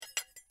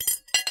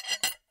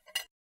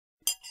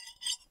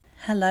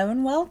Hello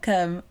and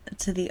welcome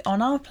to the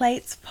On Our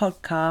Plates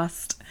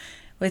podcast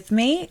with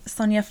me,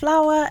 Sonia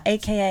Flower,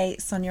 aka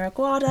Sonia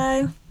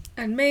Aguado.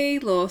 And me,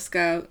 Law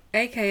Scout,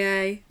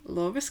 aka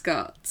Laura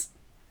Scott.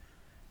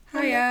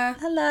 Hiya.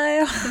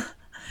 Hello.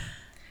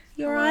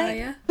 You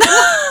alright?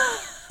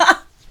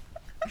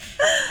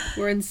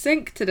 We're in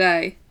sync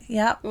today.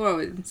 Yep. We're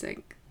always in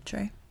sync.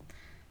 True.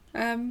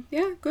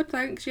 Yeah, good,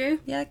 thanks, you.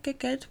 Yeah,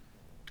 good.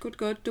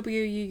 Good.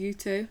 You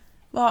too.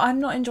 Well, I'm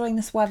not enjoying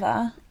this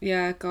weather.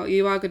 Yeah,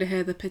 you are going to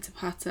hear the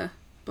pitter-patter,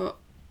 but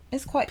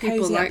It's quite people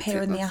cosy up liked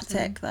here it in the last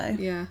attic, time.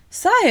 though. Yeah.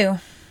 So,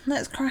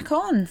 let's crack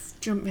on.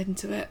 Jump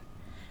into it.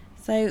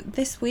 So,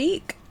 this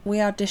week we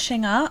are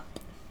dishing up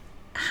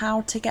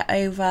how to get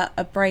over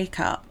a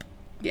breakup.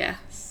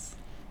 Yes.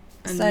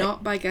 And So-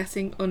 not by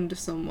getting under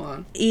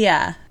someone.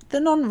 Yeah, the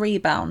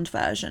non-rebound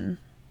version.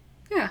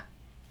 Yeah.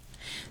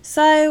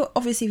 So,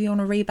 obviously, if you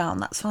want to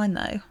rebound, that's fine,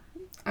 though.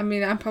 I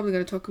mean, I'm probably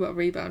going to talk about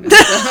rebounding as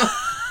well.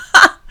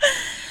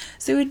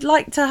 So we'd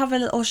like to have a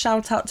little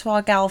shout out to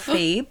our gal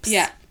Phoebes.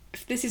 Yeah.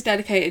 This is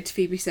dedicated to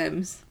Phoebe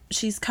Sims.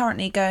 She's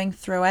currently going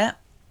through it.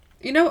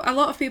 You know, a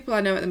lot of people I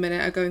know at the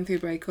minute are going through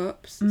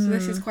breakups, so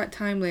this is quite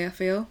timely, I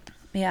feel.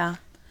 Yeah.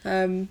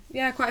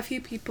 Yeah, quite a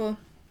few people.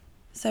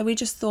 So we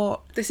just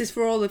thought, This is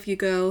for all of you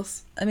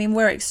girls. I mean,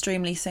 we're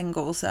extremely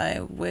single,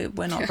 so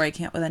we're not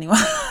breaking up with anyone.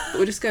 But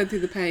we're just going through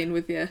the pain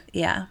with you.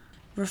 Yeah.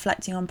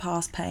 Reflecting on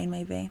past pain,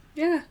 maybe.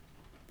 Yeah.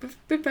 We've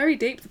been very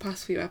deep the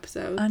past few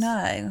episodes. I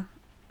know.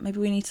 Maybe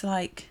we need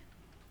to,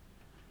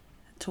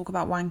 talk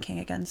about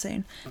wanking again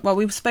soon. Well,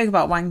 we spoke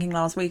about wanking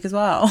last week as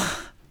well.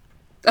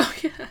 Oh,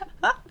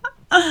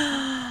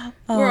 yeah.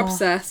 We're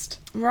obsessed.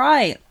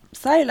 Right.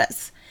 So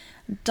let's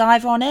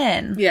dive on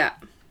in. Yeah.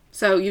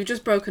 So, you've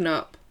just broken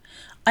up.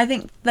 I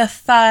think the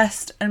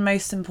first and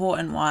most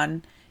important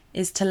one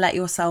is to let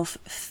yourself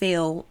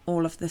feel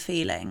all of the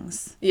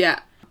feelings.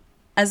 Yeah.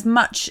 As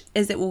much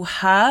as it will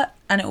hurt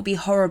and it will be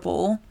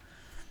horrible,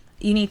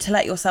 you need to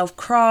let yourself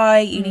cry,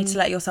 you need to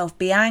let yourself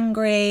be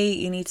angry,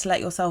 you need to let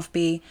yourself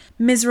be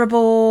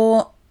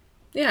miserable.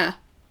 Yeah.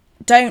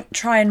 Don't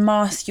try and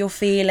mask your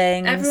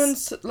feelings.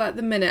 Everyone's,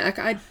 the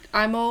minute,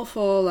 I'm all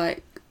for,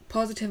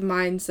 positive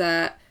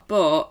mindset,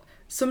 but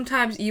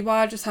sometimes you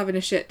are just having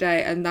a shit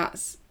day and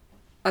that's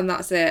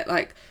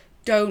it.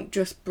 Don't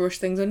just brush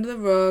things under the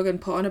rug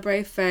and put on a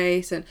brave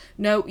face and,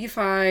 no, you're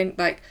fine.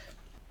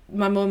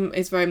 My mum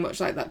is very much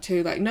like that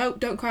too. No,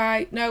 don't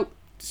cry. No,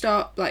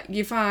 stop.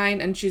 You're fine.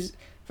 And she's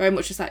very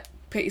much just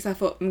pick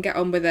yourself up and get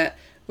on with it,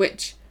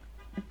 which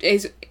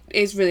is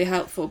really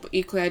helpful. But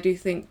equally, I do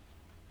think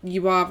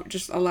you are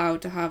just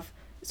allowed to have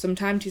some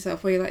time to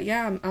yourself where you're like,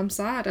 yeah, I'm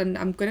sad and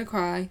I'm going to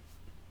cry.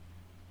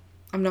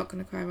 I'm not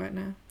going to cry right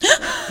now.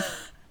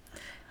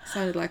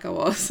 Sounded like I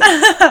was.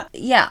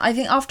 Yeah, I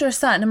think after a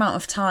certain amount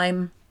of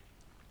time,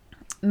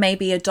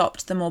 maybe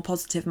adopt the more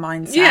positive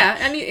mindset. Yeah,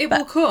 and it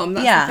will come.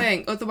 That's yeah. the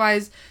thing.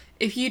 Otherwise,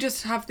 if you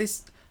just have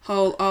this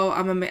whole, oh,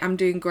 I'm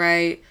doing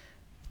great,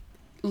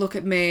 look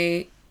at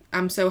me,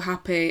 I'm so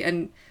happy,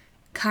 and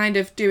kind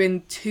of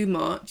doing too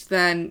much,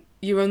 then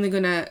you're only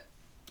gonna,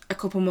 a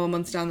couple more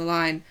months down the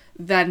line,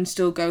 then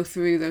still go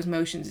through those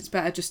motions. It's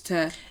better just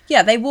to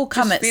they will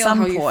come at feel some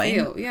how point.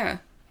 You feel. Yeah.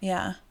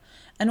 Yeah,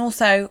 and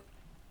also,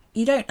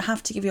 you don't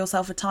have to give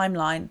yourself a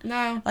timeline.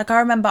 No. I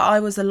remember I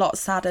was a lot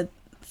sadder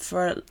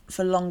for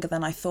longer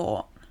than I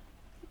thought.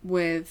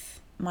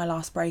 With my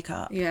last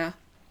breakup. Yeah,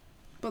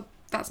 but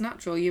that's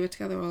natural. You were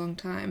together a long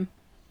time.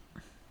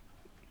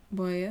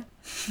 Were you?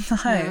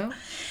 No.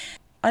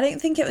 I don't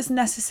think it was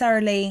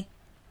necessarily...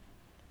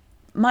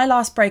 My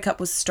last breakup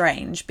was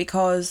strange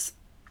because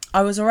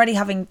I was already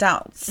having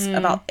doubts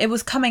about... It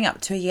was coming up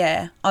to a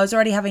year. I was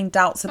already having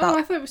doubts about... Oh,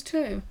 I thought it was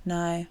 2.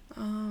 No.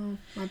 Oh,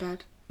 my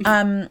bad.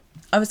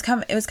 It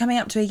was coming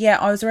up to a year.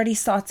 I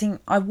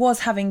was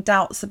having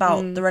doubts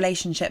about the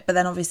relationship, but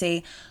then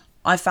obviously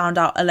I found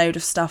out a load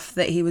of stuff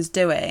that he was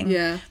doing.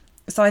 Yeah.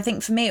 So I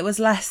think for me it was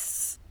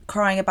less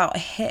crying about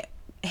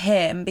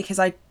him because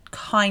I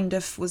kind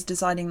of was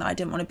deciding that I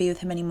didn't want to be with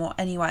him anymore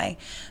anyway.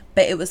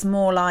 But it was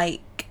more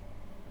like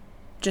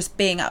just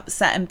being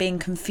upset and being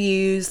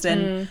confused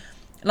and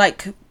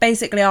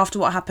basically after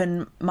what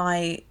happened,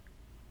 my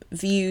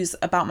views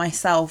about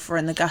myself were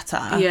in the gutter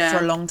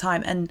for a long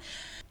time. And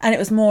it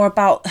was more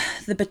about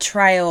the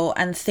betrayal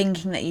and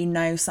thinking that you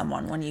know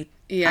someone when you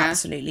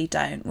absolutely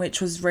don't,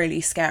 which was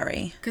really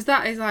scary. Because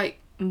that is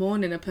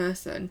mourning a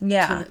person.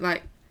 Yeah.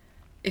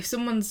 If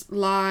someone's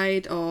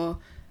lied or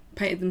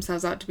painted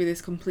themselves out to be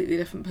this completely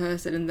different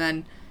person and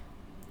then,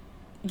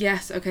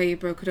 yes, okay, you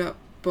broke it up,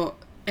 but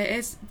it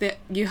is that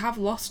you have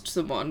lost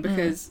someone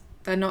because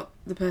they're not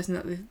the person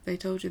that they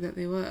told you that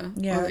they were.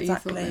 Yeah, or that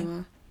exactly. You thought they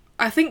were.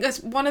 I think that's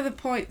one of the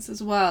points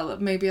as well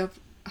that maybe I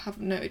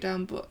haven't noted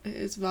down but it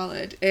is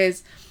valid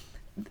is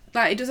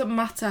it doesn't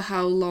matter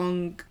how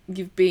long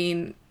you've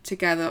been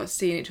together or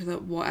seeing each other,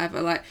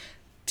 whatever,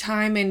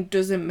 timing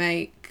doesn't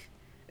make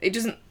it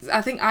doesn't.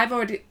 I think I've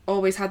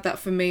always had that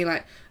for me,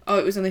 oh,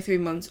 it was only 3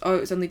 months, oh,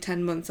 it was only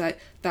 10 months,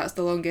 that's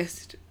the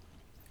longest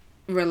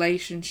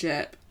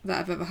relationship that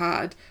I've ever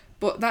had,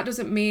 but that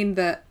doesn't mean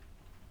that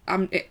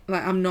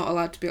I'm not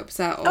allowed to be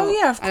upset. Or, Oh,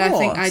 yeah, of And I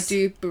think I course.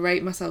 do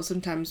berate myself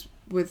sometimes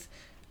with,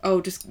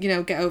 oh, just,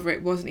 get over it.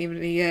 It wasn't even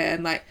a year.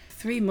 And like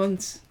 3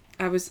 months,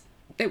 it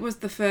was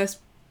the first,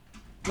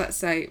 let's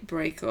say,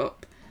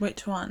 breakup.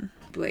 Which one?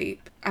 Bleep.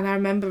 And I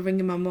remember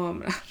ringing my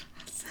mum and I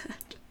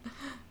said,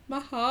 my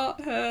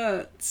heart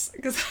hurts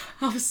because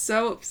I was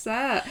so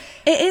upset.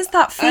 It is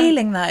that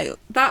feeling though.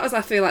 That was,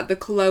 I feel like, the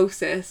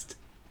closest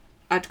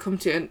I'd come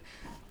to, and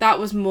that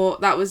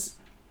was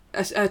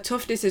a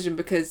tough decision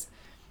because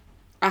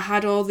I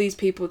had all these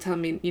people tell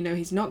me,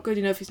 he's not good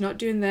enough, he's not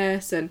doing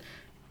this, and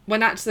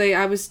when actually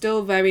I was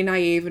still very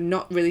naive and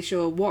not really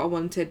sure what I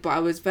wanted, but I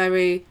was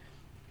very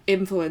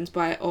influenced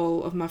by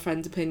all of my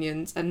friends'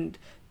 opinions, and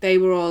they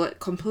were all at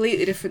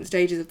completely different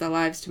stages of their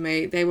lives to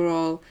me. They were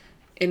all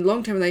in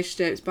long-term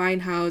relationships, buying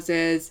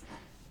houses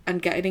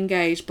and getting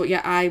engaged, but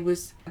yet I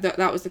was,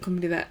 that was the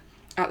company that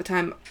at the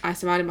time I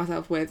surrounded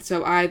myself with.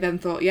 So I then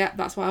thought, yeah,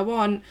 that's what I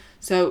want.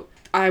 So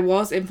I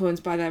was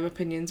influenced by their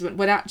opinions,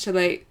 when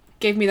actually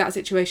give me that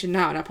situation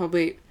now and I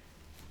probably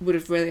would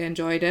have really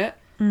enjoyed it.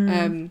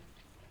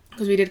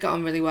 Because we did get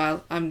on really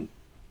well and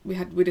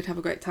we did have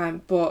a great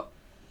time. But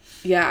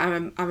yeah,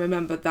 I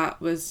remember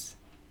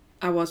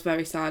I was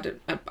very sad,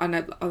 and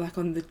I like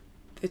on the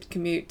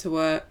commute to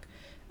work,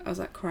 I was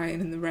like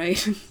crying in the rain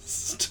and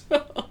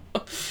stuff.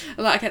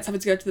 And like I kept having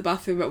to go to the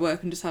bathroom at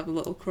work and just have a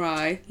little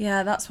cry.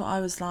 Yeah, that's what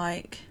I was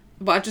like.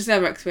 But I just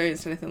never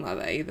experienced anything like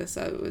that either,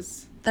 so it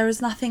was... There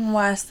is nothing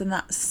worse than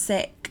that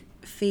sick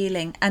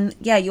feeling. And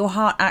yeah, your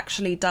heart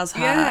actually does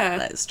hurt. Yeah.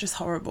 That's just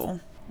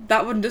horrible.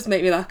 That one does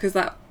make me laugh because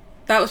that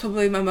was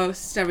probably my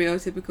most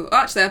stereotypical...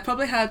 Actually, I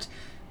probably had...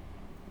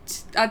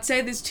 I'd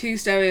say there's 2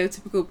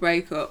 stereotypical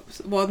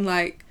breakups. One,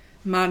 like,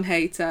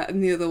 man-hater,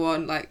 and the other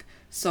one, like,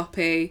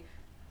 soppy,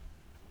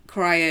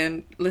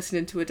 crying,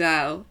 listening to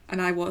Adele.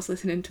 And I was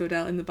listening to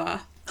Adele in the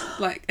bath.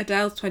 Like,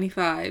 Adele's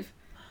 25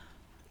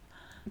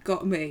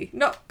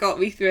 not got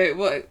me through it,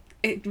 but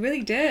it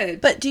really did.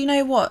 But do you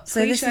know what?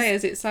 So Cliche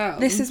as it sounds.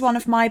 This is one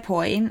of my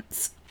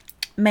points.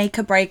 Make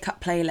a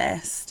breakup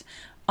playlist.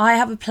 I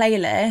have a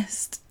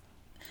playlist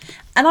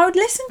and I would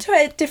listen to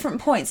it at different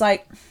points.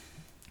 Like,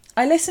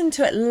 I listened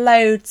to it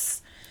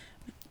loads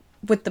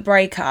with the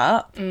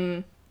breakup,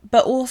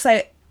 but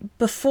also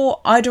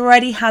before I'd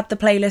already had the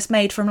playlist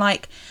made from,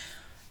 like,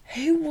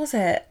 who was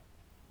it?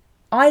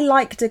 I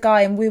liked a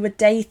guy and we were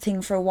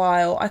dating for a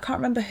while. I can't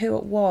remember who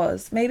it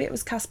was. Maybe it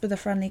was Casper the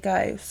Friendly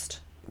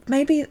Ghost.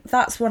 Maybe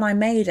that's when I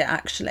made it,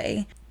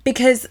 actually.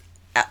 Because,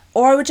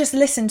 or I would just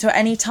listen to it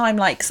any time,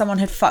 like, someone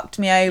had fucked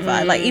me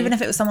over. Like, even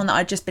if it was someone that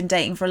I'd just been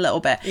dating for a little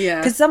bit. Yeah.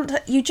 Because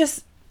sometimes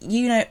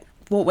you know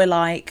what we're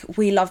like.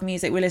 We love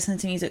music. We listen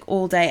to music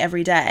all day,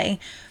 every day.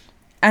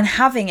 And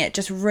having it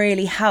just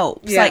really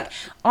helps. Yeah. Like,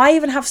 I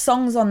even have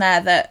songs on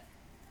there that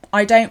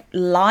I don't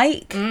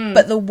like,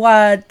 but the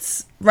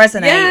words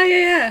resonate.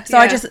 Yeah. So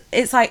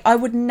it's like, I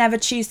would never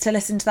choose to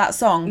listen to that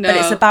song, but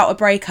it's about a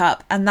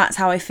breakup and that's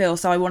how I feel.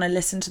 So I want to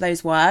listen to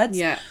those words.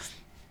 Yeah.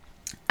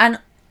 And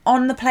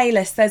on the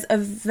playlist, there's a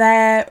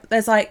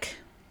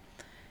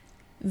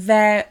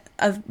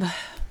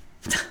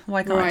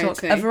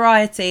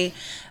variety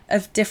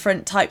of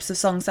different types of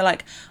songs. So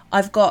like,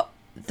 I've got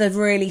the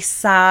really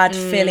sad,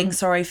 feeling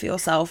sorry for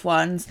yourself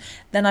ones.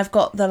 Then I've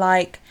got the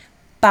like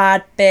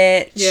bad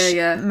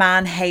bitch,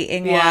 man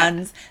hating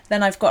ones.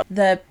 Then I've got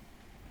the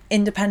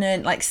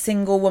independent, like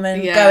single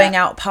woman going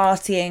out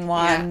partying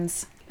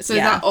ones. So is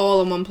that all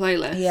on one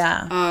playlist?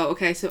 Yeah. Oh,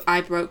 okay. So I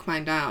broke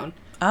mine down.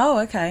 Oh,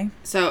 okay.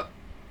 So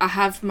I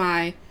have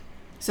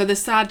the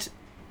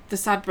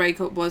sad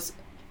breakup was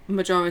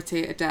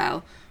majority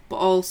Adele, but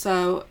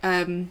also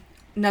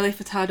Nelly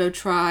Furtado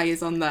Try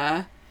is on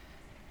there.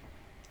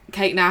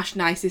 Kate Nash,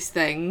 Nicest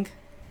Thing.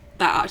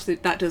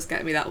 That does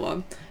get me, that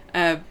one.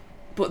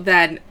 But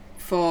then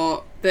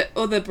for the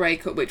other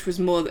breakup, which was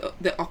more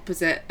the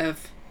opposite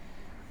of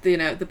the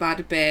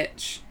bad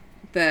bitch,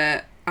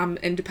 the I'm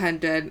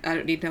independent, I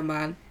don't need no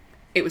man,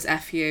 it was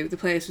FU. The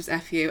playlist was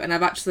FU, and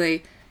I've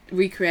actually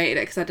recreated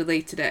it because I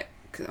deleted it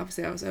because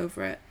obviously I was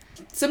over it.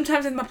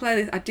 Sometimes in my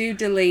playlist I do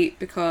delete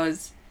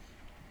because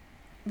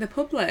they're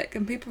public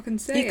and people can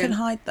see. You can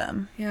hide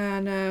them. Yeah, I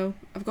know.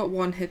 I've got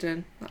one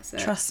hidden. That's it.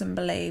 Trust and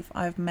believe.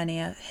 I have many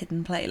a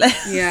hidden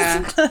playlist.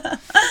 Yeah.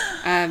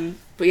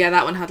 But yeah,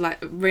 that one had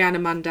like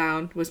Rihanna Man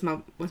Down was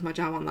my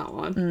jam on that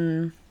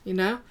one. You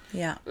know.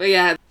 Yeah. But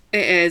yeah,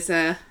 it is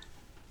a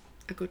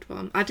good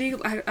one. I do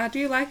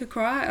like a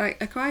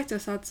cry to a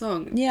sad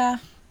song. Yeah.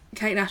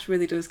 Kate Nash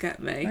really does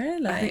get me.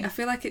 Really? I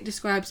feel like it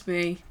describes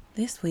me.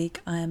 This week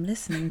I am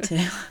listening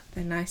to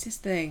The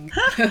Nicest Thing.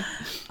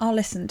 I'll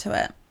listen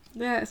to it.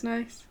 Yeah, it's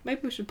nice.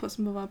 Maybe we should put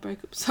some of our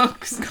breakup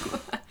songs.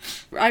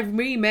 I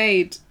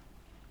remade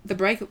the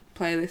breakup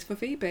playlist for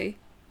Phoebe.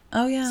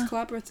 Oh yeah. It's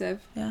collaborative.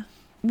 Yeah.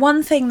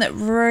 One thing that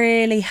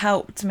really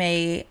helped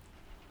me,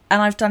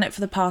 and I've done it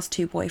for the past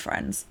 2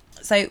 boyfriends.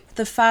 So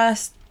the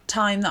first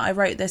time that I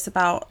wrote this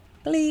about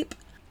bleep,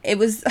 it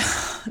was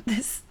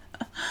this.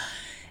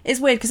 It's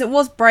weird because it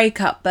was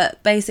breakup,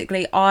 but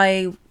basically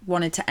I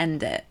wanted to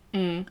end it.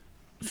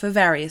 for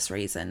various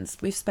reasons.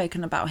 We've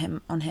spoken about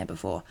him on here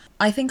before.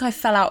 I think I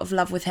fell out of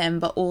love with him,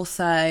 but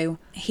also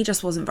he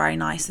just wasn't very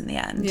nice in the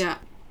end. Yeah.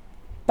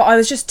 But I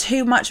was just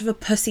too much of a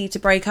pussy to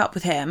break up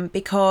with him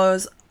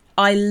because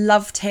I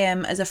loved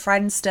him as a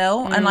friend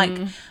still. And like,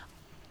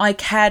 I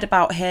cared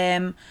about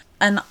him,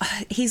 and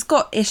he's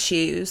got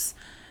issues.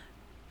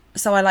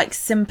 So I like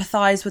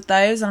sympathise with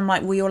those. And I'm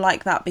like, well, you're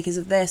like that because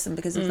of this and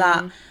because of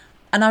that.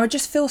 And I would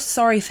just feel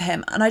sorry for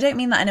him. And I don't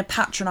mean that in a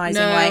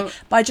patronising way,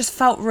 but I just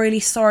felt really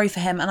sorry for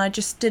him. And I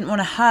just didn't want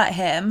to hurt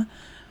him.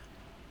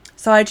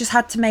 So I just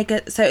had to make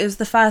it. So it was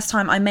the first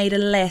time I made a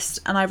list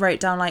and I wrote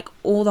down like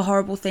all the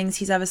horrible things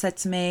he's ever said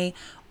to me,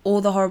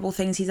 all the horrible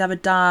things he's ever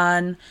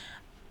done,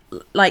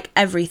 like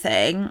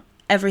everything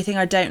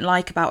I don't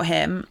like about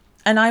him.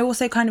 And I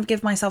also kind of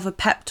give myself a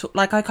pep talk.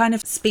 Like I kind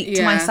of speak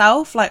to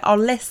myself. Like I'll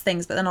list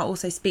things, but then I'll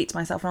also speak to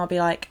myself and I'll be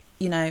like,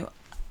 you know,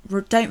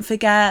 don't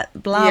forget,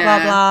 blah,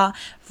 blah, blah.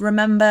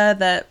 Remember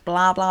that,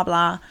 blah, blah,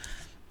 blah.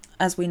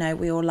 As we know,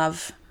 we all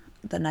love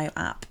the Note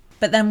app.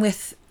 But then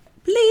with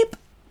Bleep,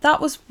 that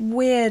was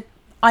weird.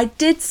 I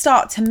did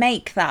start to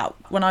make that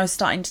when I was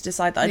starting to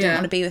decide that I didn't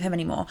want to be with him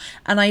anymore.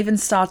 And I even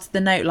started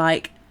the note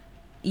like,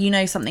 you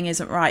know something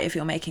isn't right if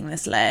you're making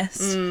this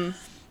list.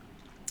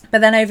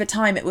 But then over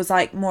time, it was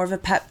like more of a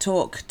pep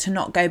talk to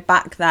not go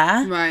back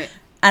there. Right.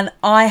 And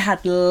I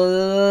had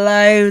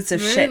loads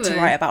of shit to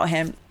write about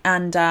him.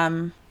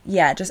 And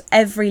yeah, just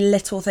every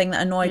little thing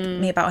that annoyed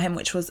me about him,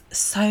 which was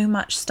so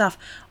much stuff.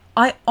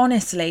 I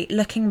honestly,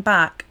 looking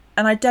back,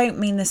 and I don't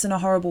mean this in a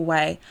horrible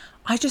way,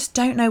 I just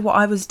don't know what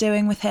I was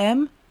doing with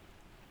him.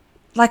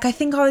 Like, I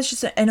think I was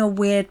just in a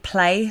weird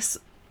place.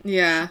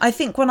 Yeah. I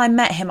think when I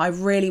met him, I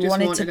really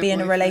wanted to be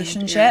in a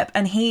relationship.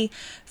 And he,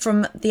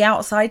 from the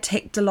outside,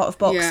 ticked a lot of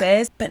boxes.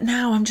 Yeah. But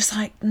now I'm just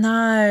like,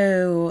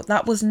 no,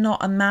 that was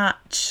not a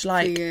match.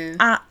 Like,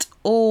 at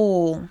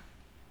all.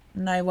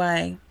 No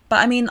way. But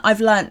I mean, I've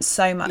learnt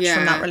so much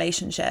from that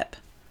relationship.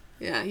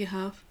 Yeah, you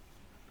have.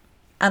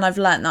 And I've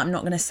learnt that I'm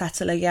not going to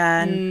settle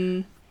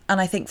again.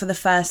 And I think for the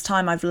first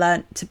time, I've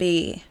learnt to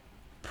be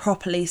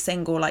properly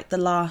single, like the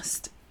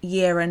last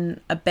year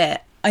and a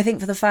bit. I think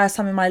for the first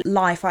time in my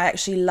life, I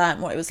actually learnt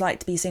what it was like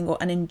to be single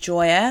and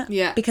enjoy it.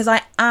 Yeah. Because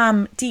I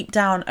am deep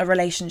down a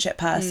relationship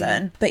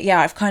person. But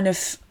yeah,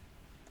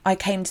 I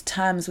came to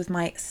terms with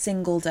my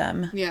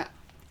singledom. Yeah.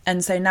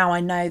 And so now I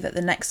know that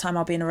the next time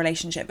I'll be in a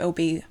relationship, it'll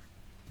be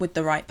with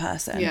the right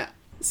person. Yeah.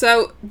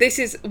 So this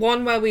is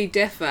one where we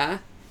differ,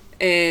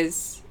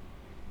 is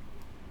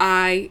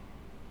I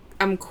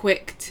am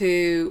quick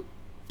to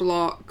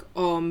block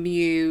or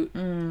mute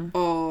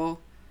or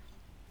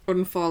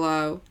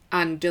unfollow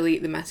and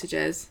delete the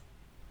messages,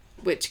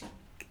 which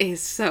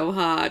is so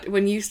hard.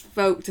 When you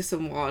spoke to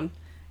someone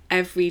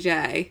every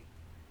day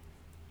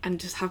and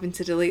just having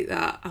to delete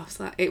that, I was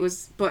like,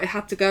 but it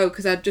had to go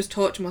because I'd just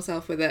tortured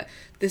myself with it.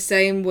 The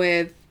same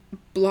with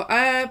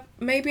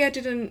maybe I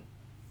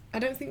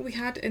don't think we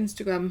had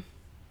Instagram.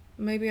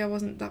 Maybe I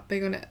wasn't that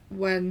big on it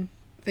when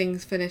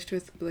things finished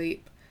with Bleep.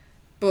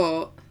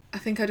 But I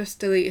think I just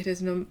deleted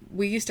his number.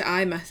 We used to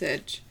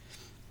iMessage,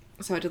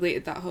 so I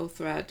deleted that whole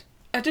thread.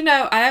 I don't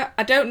know.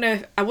 I don't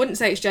know. I wouldn't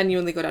say it's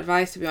genuinely good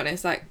advice, to be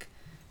honest. Like,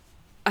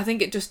 I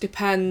think it just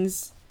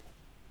depends.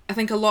 I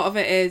think a lot of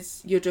it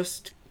is you're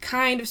just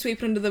kind of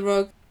sweeping under the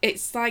rug.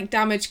 It's like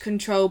damage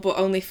control, but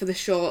only for the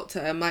short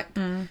term. Like,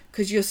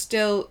 because you're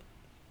still...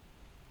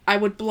 I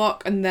would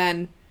block and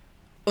then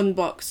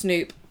unblock,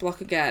 snoop, block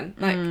again.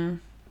 Like,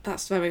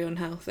 that's very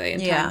unhealthy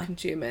and time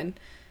consuming.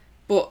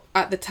 But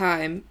at the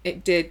time,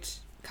 it did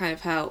kind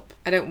of help.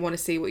 I don't want to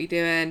see what you're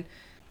doing.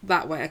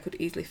 That way I could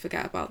easily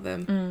forget about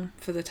them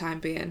for the time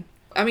being.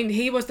 I mean,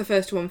 he was the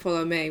first to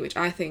unfollow me, which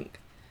I think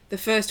the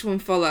first to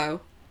unfollow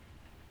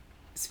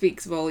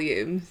speaks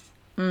volumes.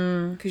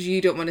 Because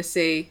you don't want to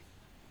see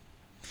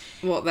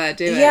what they're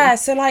doing. Yeah,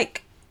 so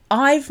like,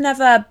 I've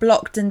never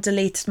blocked and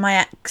deleted my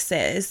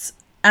exes.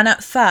 And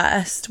at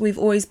first, we've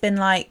always been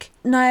like,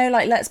 no,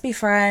 like, let's be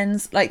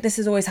friends. Like, this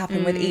has always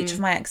happened with each of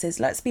my exes.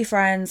 Let's be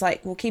friends.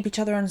 Like, we'll keep each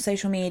other on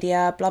social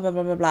media, blah, blah,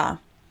 blah, blah, blah.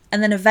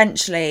 And then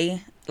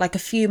eventually, like a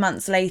few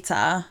months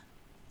later,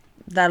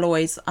 they'll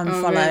always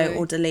unfollow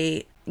or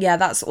delete. Yeah,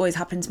 that's always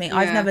happened to me. Yeah.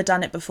 I've never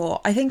done it before.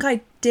 I think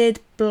I did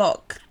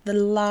block the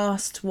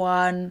last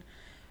one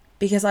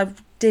because I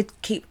did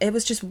keep... It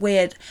was just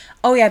weird.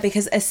 Oh, yeah,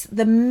 because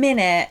the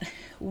minute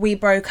we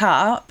broke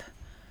up...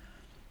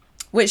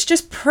 Which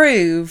just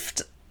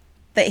proved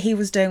that he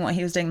was doing what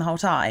he was doing the whole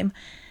time.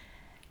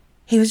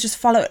 He was just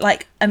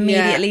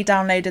immediately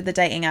downloaded the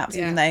dating apps,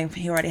 even though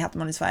he already had them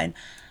on his phone.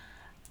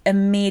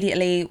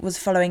 Immediately was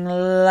following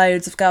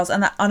loads of girls.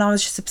 And I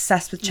was just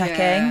obsessed with checking.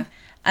 Yeah.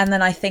 And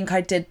then I think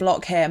I did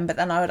block him, but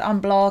then I would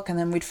unblock and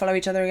then we'd follow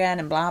each other again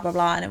and blah, blah,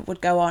 blah. And it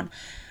would go on.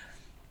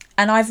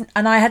 And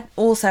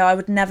I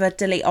would never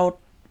delete old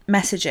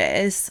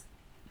messages.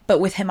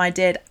 But with him I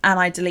did, and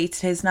I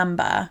deleted his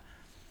number.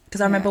 Because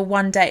I remember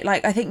one day,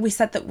 like, I think we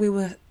said that we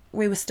were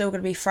still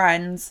going to be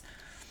friends.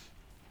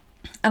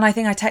 And I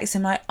think I texted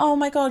him like, oh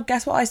my God,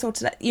 guess what I saw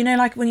today? You know,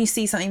 like when you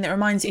see something that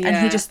reminds you. And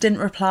he just didn't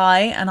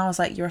reply. And I was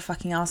like, you're a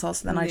fucking arsehole.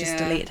 So then I just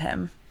deleted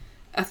him.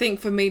 I think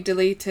for me,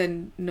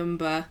 deleting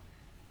number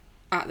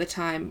at the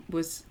time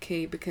was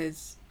key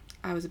because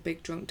I was a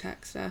big drunk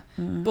texter.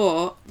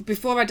 But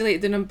before I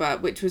deleted the number,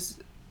 which was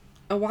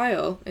a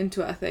while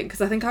into it, I think,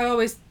 because I think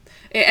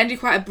it ended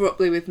quite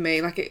abruptly with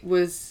me. Like, it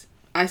was,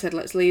 I said,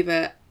 let's leave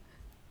it.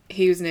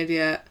 He was an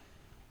idiot.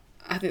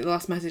 I think the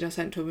last message I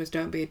sent to him was,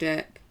 don't be a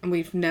dick. And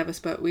we just never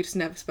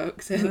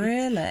spoke since.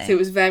 Really? So it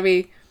was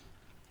very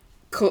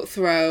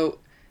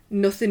cutthroat,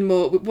 nothing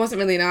more. It wasn't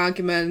really an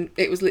argument.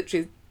 It was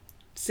literally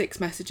 6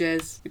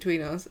 messages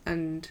between us,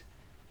 and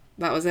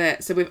that was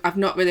it. So I've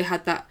not really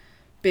had that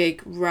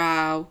big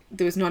row.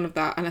 There was none of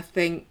that. And I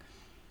think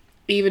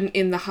even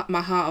in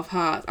my heart of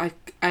hearts,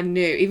 I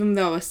knew, even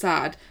though I was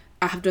sad,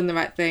 I have done the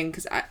right thing,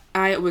 because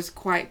I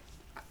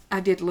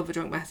did love a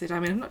drunk message. I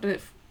mean, I've not done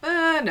it,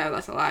 no,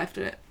 that's a lie, I've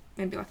done it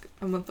maybe like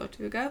a month or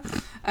 2 ago.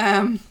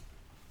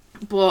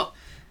 But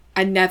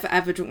I never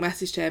ever drunk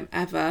messaged him,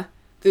 ever.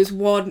 There was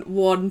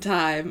one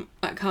time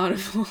at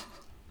Carnival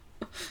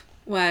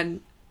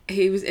when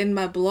he was in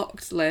my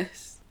blocked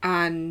list,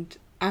 and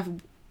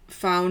I've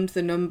found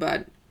the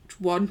number,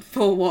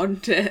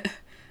 141'd it,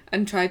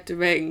 and tried to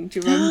ring. Do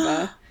you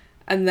remember?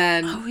 And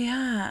then... Oh,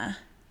 yeah.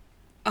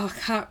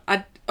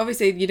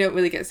 Obviously, you don't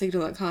really get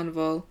signal at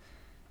Carnival.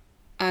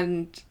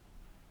 And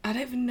I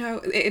don't even know...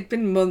 It had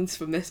been months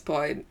from this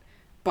point,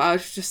 but I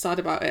was just sad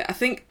about it. I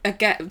think,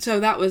 again... So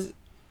that was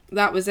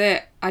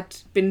it. I'd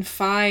been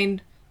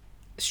fine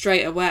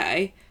straight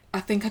away. I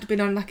think I'd been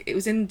on, like... It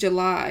was in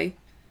July.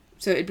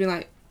 So it'd been,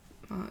 like,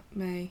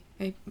 May,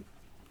 April,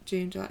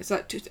 June, July. It's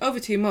like over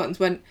 2 months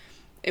when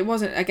it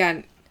wasn't,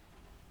 again...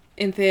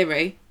 In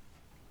theory,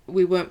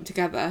 we weren't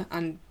together,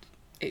 and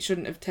it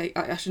shouldn't have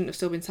I shouldn't have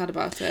still been sad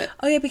about it.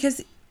 Oh yeah,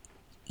 because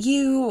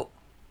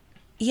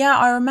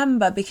I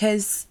remember,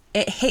 because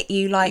it hit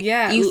you, like,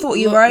 you thought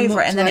you were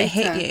over it, and then it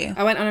hit you.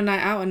 I went on a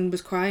night out and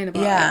was crying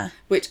about it,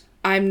 which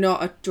I'm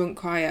not a drunk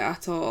crier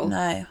at all.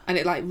 No. And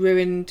it, like,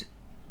 ruined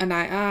a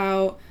night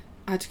out.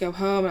 I had to go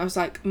home, and I was,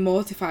 like,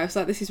 mortified. I was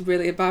like, this is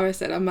really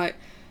embarrassing. I'm, like,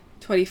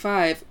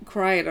 25,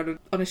 crying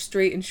on a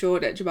street in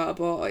Shoreditch about a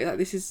boy. Like,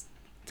 this is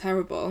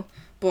terrible.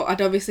 But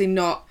I'd obviously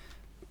not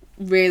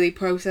really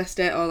processed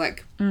it or,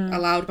 like,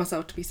 allowed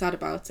myself to be sad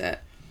about it.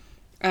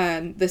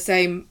 And the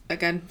same,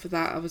 again, for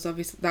that,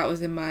 that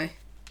was in my...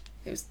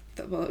 It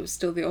was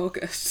still the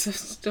August, so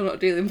still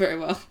not dealing very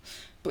well.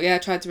 But yeah, I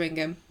tried to ring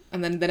him.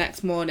 And then the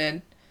next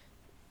morning,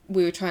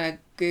 we were trying to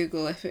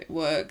Google if it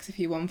works, if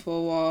you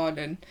 141,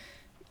 and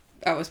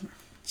I was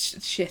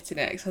shitting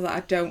it. Because I was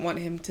like, I don't want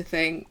him to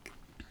think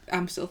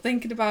I'm still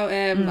thinking about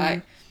him.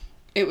 Like,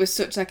 it was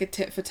such, like, a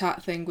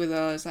tit-for-tat thing with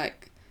us,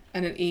 like...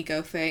 And an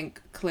ego thing.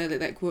 Clearly,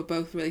 like, we're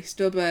both really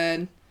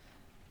stubborn.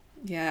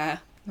 Yeah,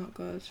 not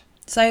good.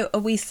 So, are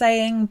we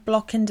saying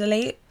block and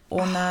delete,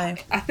 or no?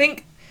 I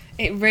think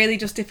it really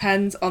just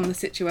depends on the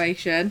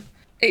situation.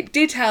 It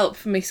did help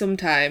for me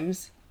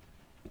sometimes,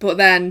 but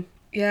then,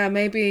 yeah,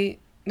 maybe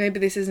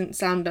this isn't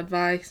sound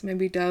advice.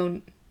 Maybe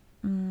don't.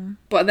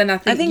 But then I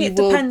think it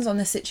depends on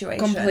the situation.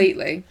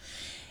 Completely.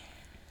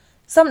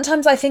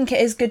 Sometimes I think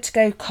it is good to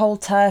go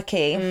cold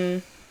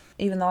turkey,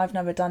 even though I've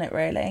never done it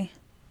really.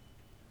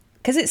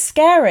 Because it's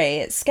scary.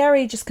 It's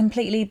scary just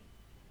completely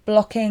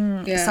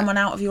blocking someone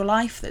out of your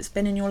life that's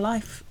been in your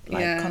life,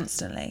 like,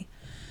 constantly.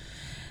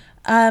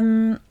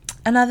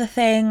 Another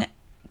thing,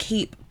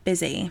 keep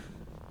busy.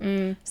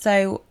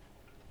 So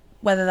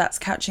whether that's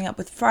catching up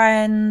with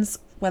friends,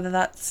 whether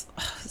that's,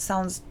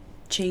 sounds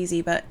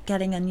cheesy, but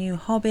getting a new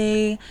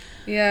hobby.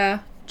 Yeah.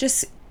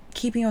 Just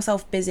keeping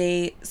yourself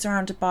busy,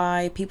 surrounded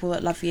by people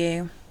that love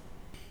you.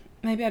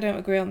 Maybe I don't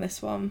agree on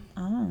this one.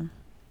 Oh.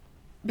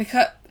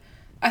 Because...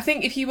 I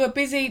think if you were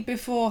busy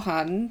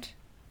beforehand,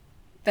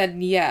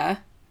 then yeah.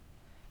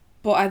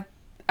 But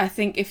I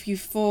think if you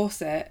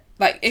force it,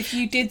 like, if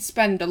you did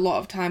spend a lot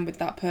of time with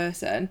that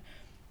person,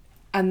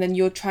 and then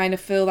you're trying to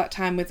fill that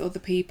time with other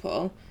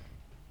people,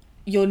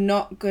 you're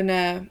not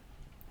gonna...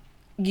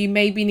 You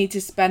maybe need to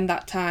spend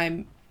that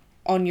time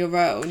on your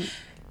own.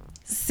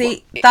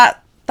 See,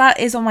 that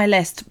is on my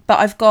list, but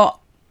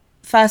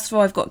first of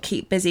all, I've got to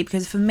keep busy,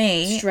 because for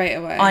me... Straight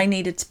away. I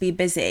needed to be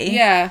busy.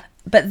 Yeah.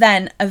 But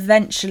then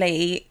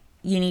eventually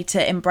you need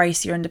to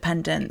embrace your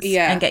independence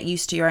and get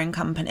used to your own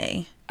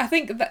company. I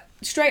think that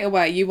straight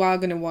away you are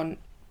going to want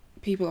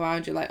people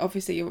around you. Like,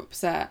 obviously you're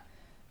upset.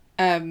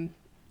 But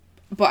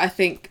I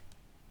think,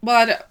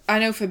 well, I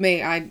know for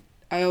me, I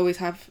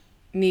always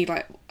need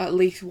like at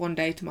least one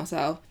day to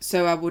myself.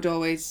 So I would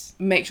always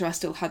make sure I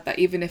still had that,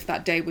 even if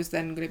that day was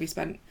then going to be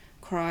spent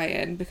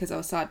crying because I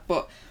was sad.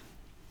 But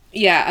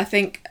yeah, I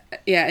think,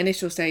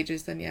 initial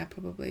stages, then yeah,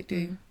 probably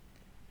do.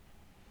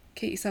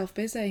 Keep yourself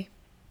busy.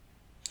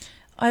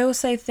 I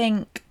also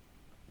think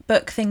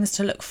book things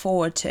to look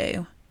forward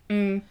to.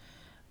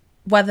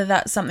 Whether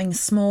that's something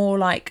small,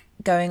 like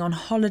going on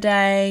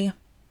holiday.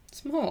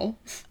 Small?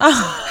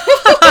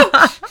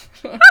 I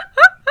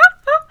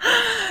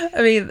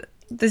mean,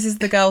 this is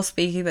the girl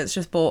speaking that's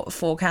just bought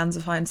 4 cans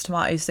of Heinz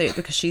tomato soup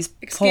because she's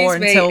poor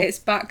until... Excuse me, it's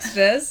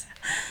Baxter's.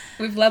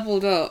 We've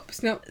levelled up.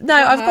 It's not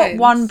I've Heinz. got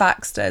 1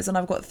 Baxter's and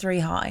I've got 3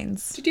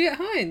 Heinz. Did you get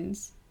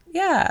Heinz?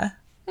 Yeah.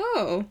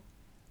 Oh.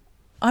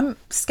 I'm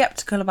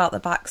sceptical about the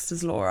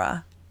Baxter's,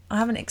 Laura. I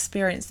haven't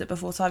experienced it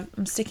before, so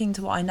I'm sticking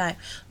to what I know.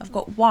 I've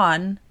got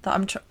one that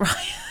I'm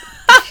right.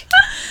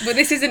 But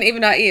this isn't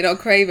even at Eating or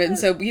Craven,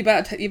 so you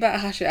better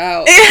hash it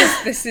out.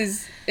 This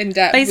is in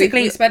depth.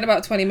 Basically, we spent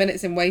about 20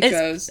 minutes in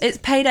Waitrose. It's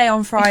payday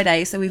on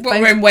Friday, so we've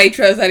but we're in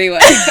Waitrose anyway.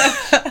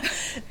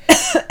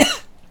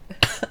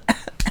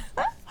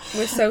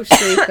 We're so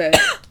stupid.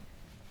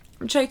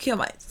 I'm choking on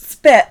my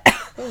spit.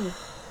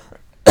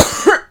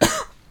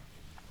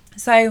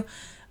 So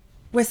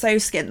we're so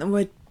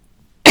skint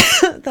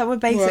that we're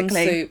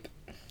basically soup.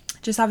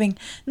 Just having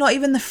not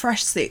even the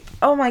fresh soup.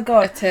 Oh my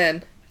god. A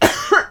tin.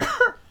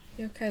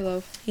 You okay,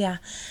 love? Yeah.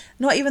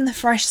 Not even the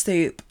fresh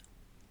soup.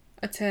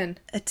 A tin.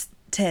 It's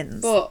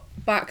tins. But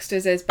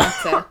Baxter's is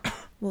better.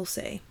 We'll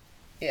see.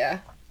 Yeah.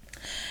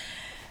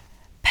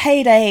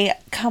 Payday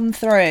come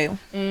through.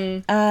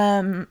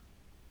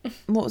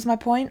 What was my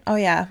point? Oh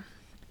yeah.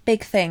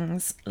 Big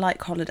things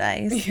like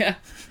holidays. Yeah.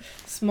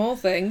 Small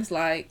things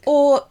like...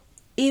 Or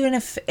even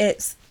if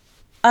it's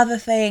other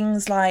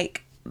things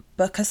like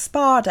book a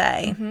spa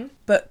day,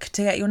 book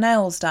to get your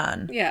nails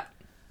done. Yeah.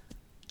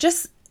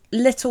 Just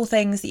little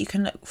things that you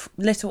can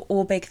little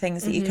or big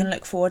things that you can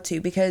look forward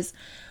to, because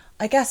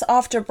I guess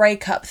after a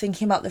breakup,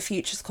 thinking about the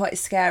future is quite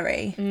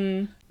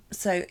scary.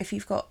 So if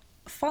you've got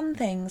fun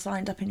things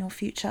lined up in your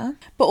future,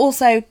 but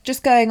also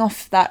just going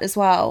off that as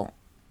well,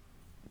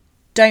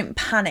 don't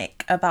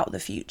panic about the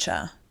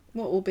future.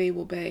 What will be,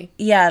 will be.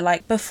 Yeah,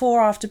 like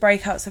before, after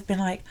breakups, I've been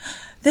like,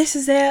 this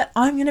is it.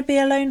 I'm going to be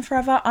alone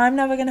forever. I'm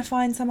never going to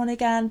find someone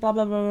again, blah,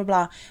 blah, blah, blah,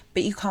 blah.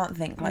 But you can't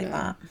think like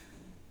that.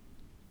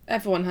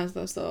 Everyone has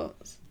those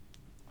thoughts.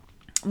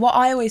 What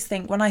I always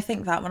think, when I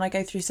think that, when I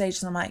go through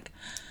stages, I'm like,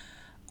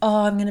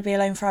 oh, I'm going to be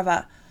alone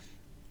forever.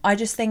 I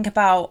just think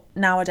about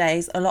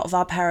nowadays, a lot of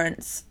our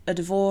parents are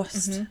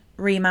divorced,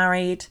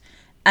 remarried,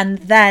 and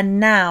then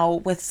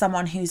now with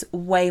someone who's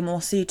way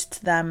more suited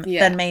to them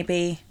than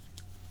maybe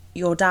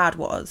your dad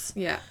was.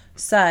 Yeah.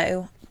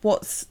 So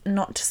what's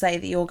not to say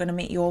that you're going to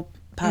meet your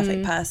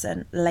perfect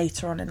person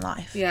later on in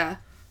life? Yeah.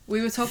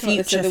 We were talking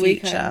about this at the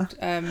weekend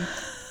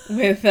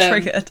with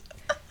Triggered.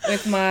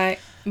 With my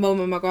mum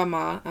and my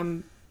grandma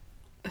and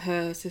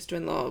her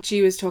sister-in-law.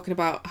 She was talking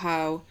about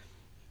how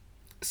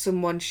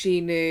someone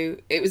she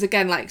knew, it was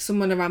again like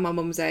someone around my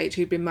mum's age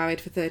who'd been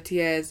married for 30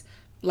 years,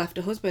 left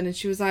her husband, and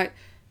she was like,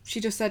 she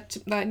just said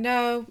like,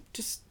 no,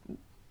 just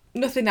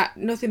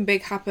nothing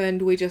big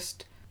happened, we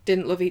just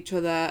didn't love each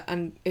other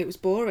and it was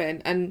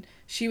boring. And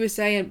she was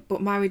saying,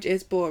 but marriage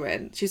is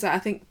boring. She's like, I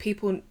think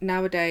people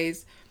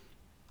nowadays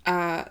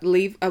are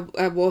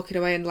walking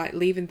away and like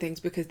leaving things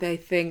because they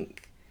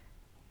think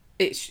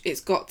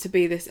it's got to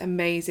be this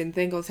amazing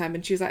thing all the time.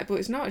 And she was like, but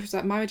it's not. She was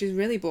like, marriage is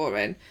really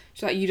boring.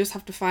 She's like, you just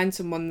have to find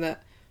someone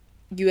that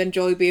you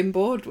enjoy being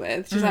bored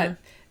with. She's like,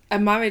 a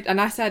marriage,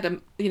 and I said,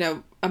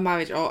 a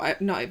marriage, or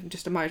not even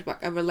just a marriage, but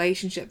a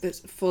relationship that's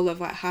full of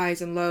like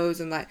highs and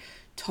lows and like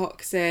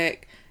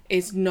toxic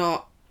is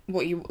not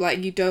what you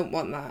like. You don't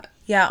want that.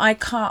 Yeah,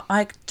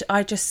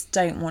 I just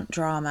don't want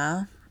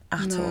drama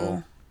at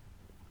all.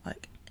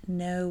 Like,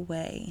 no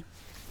way.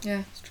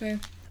 Yeah, it's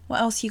true.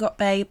 What else you got,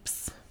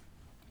 babes?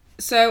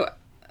 So,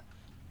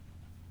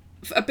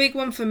 a big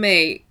one for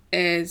me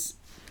is,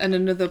 and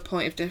another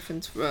point of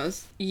difference for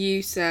us,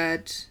 you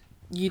said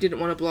you didn't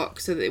want to block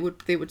so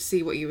that they would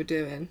see what you were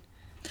doing.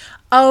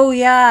 Oh,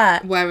 yeah.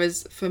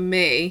 Whereas for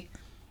me,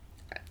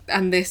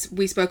 and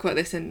we spoke about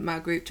this in my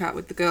group chat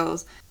with the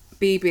girls,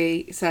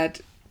 BB said,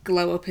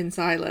 glow up in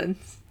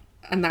silence,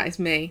 and that is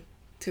me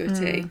to a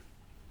T.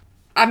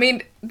 I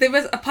mean, there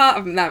was a part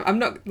of that, I'm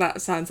not,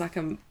 that sounds like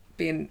I'm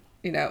being,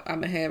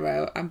 I'm a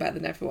hero, I'm better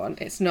than everyone.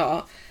 It's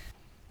not.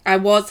 I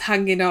was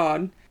hanging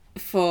on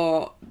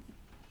for,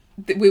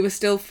 we were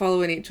still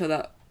following each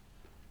other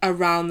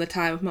around the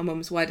time of my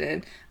mum's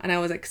wedding, and I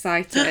was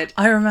excited.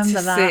 I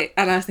remember that.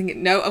 And I was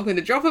thinking, no, I'm going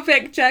to drop a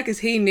picture, because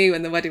he knew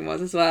when the wedding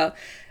was as well,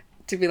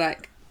 to be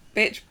like,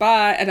 bitch,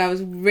 bye. And I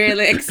was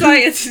really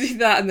excited to do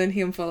that, and then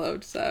he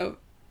unfollowed. So,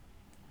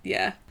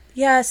 yeah.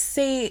 Yeah,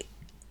 see,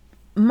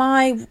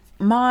 mine,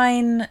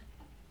 the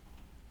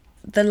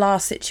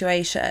last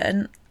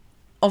situation,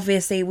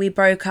 obviously we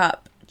broke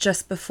up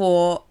just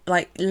before,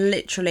 like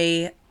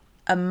literally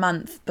a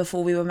month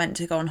before we were meant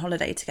to go on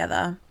holiday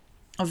together.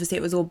 Obviously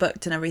it was all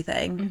booked and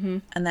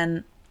everything, and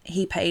then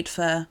he paid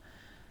for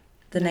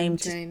the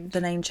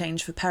name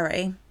change for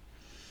Perry.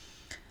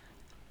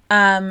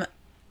 And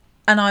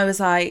I was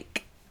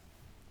like,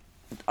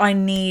 I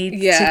need to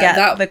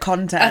get the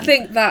content. I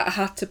think that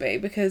had to be,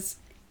 because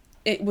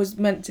it was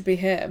meant to be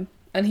him,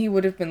 and he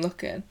would have been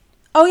looking.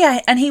 Oh yeah,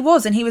 and he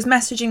was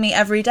messaging me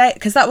every day,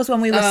 because that was when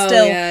we were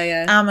still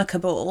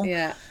amicable.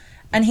 Yeah.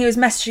 And he was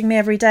messaging me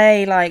every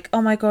day like,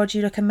 oh my God,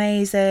 you look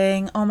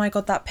amazing. Oh my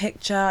God, that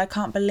picture, I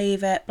can't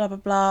believe it, blah, blah,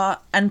 blah.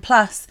 And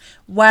plus,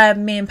 where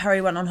me and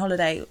Perry went on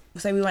holiday,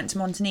 so we went to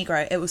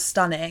Montenegro, it was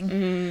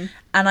stunning.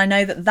 And I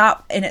know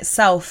that in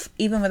itself,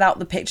 even without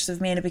the pictures of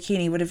me in a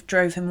bikini, would have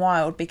drove him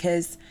wild,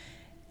 because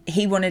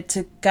he wanted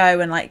to go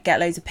and like get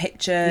loads of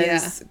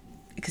pictures,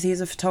 because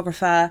he's a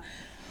photographer.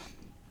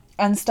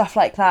 and stuff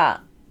like that.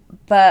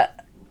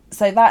 But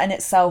so that in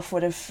itself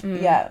would have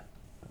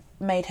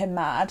made him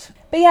mad.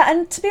 But yeah,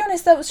 and to be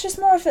honest, that was just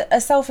more of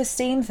a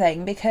self-esteem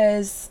thing,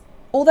 because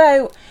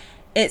although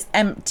it's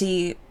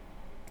empty,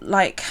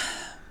 like,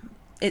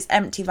 it's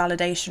empty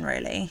validation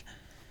really.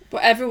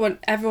 But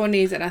everyone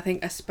needs it, and I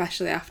think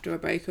especially after a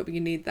breakup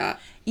you need that.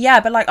 Yeah,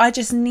 but like I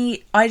just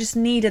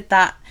needed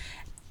that,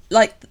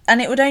 like,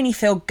 and it would only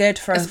feel good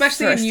for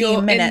especially a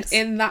few minutes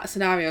in that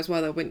scenario as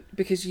well, though,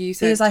 because you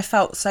said, because I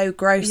felt so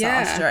gross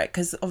after it,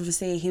 because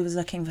obviously he was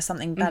looking for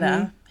something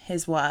better,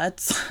 his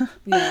words.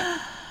 Yeah.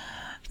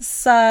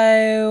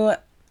 So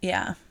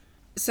yeah.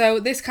 So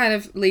this kind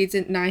of leads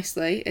in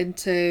nicely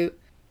into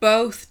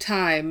both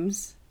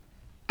times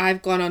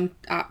I've gone on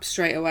apps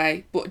straight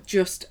away, but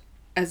just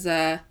as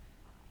I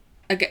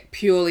get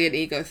purely an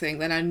ego thing.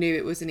 Then I knew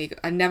it was an ego.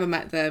 I never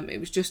met them. It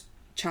was just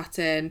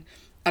chatting,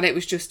 and it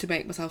was just to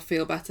make myself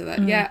feel better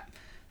that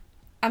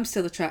I'm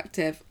still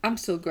attractive. I'm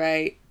still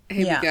great.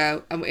 Here we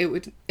go. And it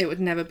would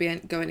never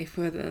go any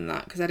further than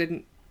that, because I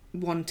didn't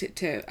want it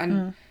to.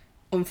 And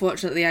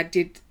unfortunately,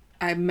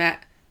 I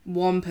met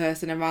one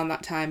person around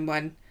that time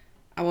when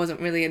I wasn't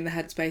really in the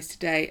headspace to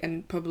date,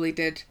 and probably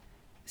did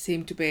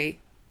seem to be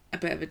a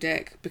bit of a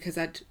dick because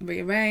I'd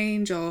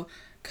rearrange or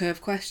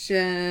curve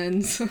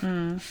questions.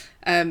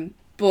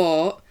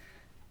 But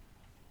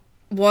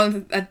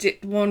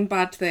one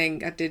bad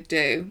thing I did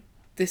do,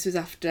 this was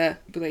after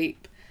Bleep,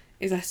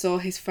 is I saw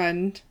his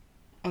friend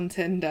on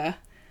Tinder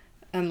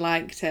and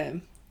liked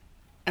him,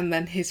 and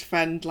then his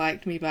friend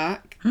liked me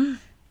back.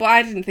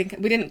 But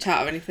we didn't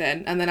chat or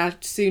anything, and then I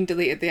soon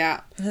deleted the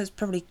app. There's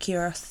probably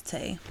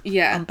curiosity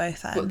on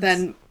both ends. But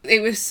then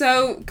it was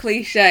so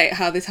cliche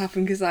how this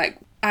happened, because like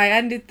I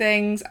ended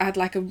things. I had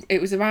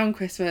it was around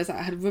Christmas.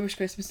 I had a rubbish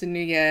Christmas and New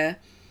Year.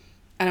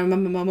 And I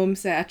remember my mum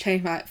said, I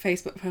changed my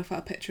Facebook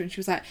profile picture, and she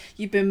was like,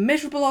 "You've been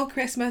miserable all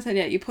Christmas, and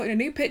yet you're putting a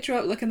new picture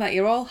up looking like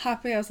you're all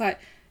happy." I was like,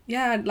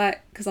 "Yeah,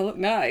 like, because I look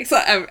nice."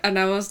 And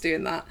I was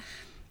doing that.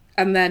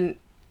 And then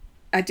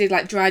I did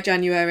like dry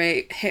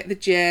January, hit the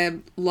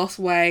gym, lost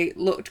weight,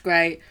 looked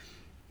great.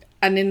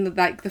 And in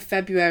the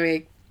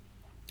February,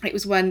 it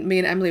was when me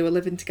and Emily were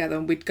living together,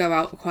 and we'd go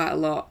out quite a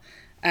lot.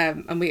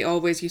 And we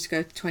always used to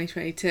go to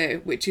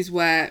 2022, which is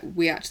where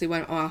we actually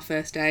went on our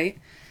first date.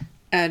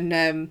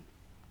 And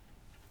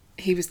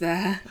he was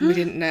there. We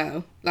didn't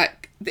know.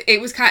 Like, it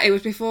was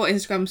before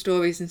Instagram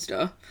stories and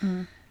stuff.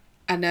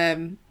 And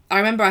I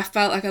remember I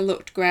felt like I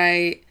looked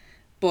great,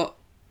 but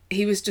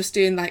he was just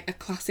doing like a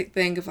classic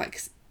thing of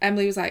like,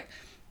 Emily was like,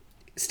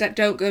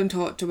 don't go and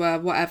talk to her,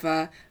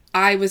 whatever.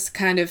 I was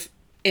kind of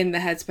in the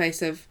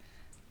headspace of,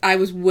 I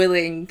was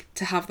willing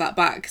to have that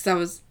back,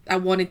 because I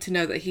wanted to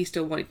know that he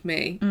still wanted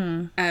me.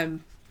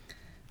 And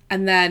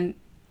then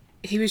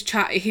he was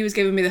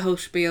giving me the whole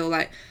spiel,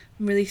 like,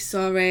 "I'm really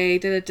sorry,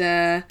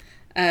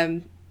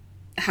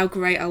 how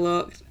great I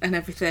looked and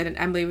everything." And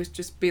Emily was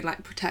just being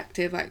like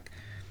protective, like,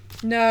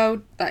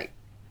 "No, like,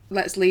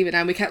 let's leave it now."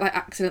 And we kept like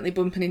accidentally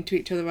bumping into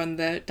each other on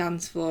the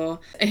dance floor,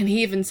 and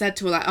he even said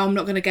to her like, "Oh, I'm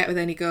not going to get with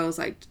any girls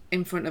like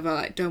in front of her,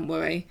 like, don't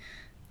worry."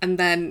 And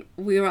then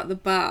we were at the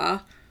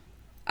bar,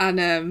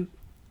 and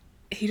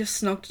he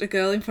just snogged a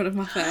girl in front of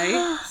my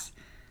face,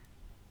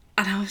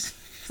 and I was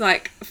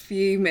like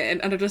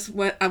fuming, and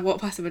I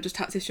walked past him and just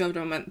tapped his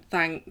shoulder and went,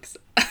 "Thanks,"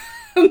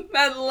 and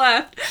then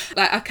left.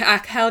 Like, I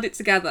held it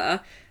together,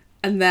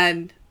 and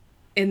then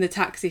in the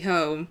taxi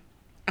home,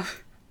 I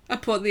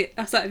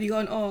was like, "Have you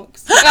got an aux?"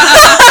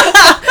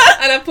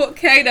 And I put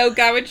Kano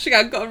Garage,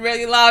 and got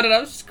really loud, and I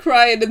was just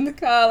crying in the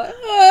car, like,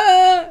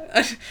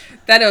 "Ah!"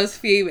 Then I was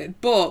fuming.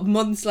 But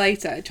months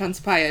later, it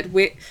transpired.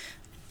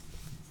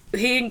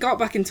 He got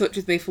back in touch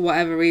with me for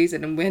whatever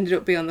reason, and we ended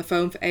up being on the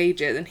phone for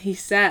ages, and he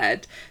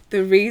said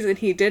the reason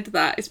he did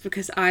that is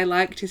because I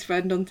liked his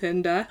friend on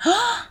Tinder.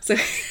 So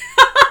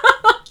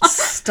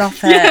Stop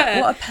it.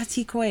 Yeah. What a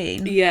petty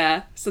queen.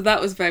 Yeah. So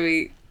that was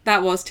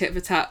tit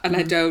for tat, and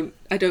I don't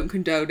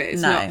condone it.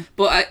 It's not.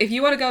 But if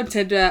you want to go on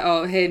Tinder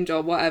or Hinge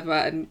or whatever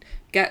and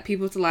get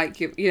people to like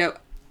you,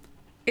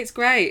 it's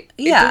great.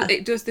 Yeah.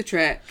 It does the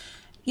trick.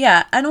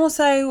 Yeah, and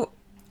also,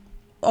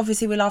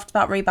 obviously we laughed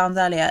about rebounds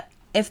earlier.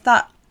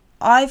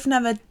 I've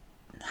never...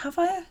 Have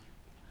I?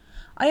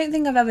 I don't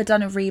think I've ever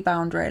done a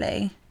rebound,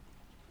 really.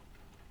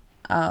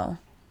 Oh.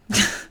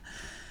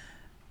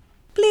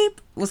 Bleep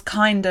was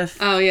kind of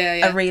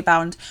a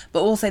rebound,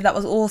 but also that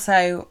was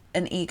also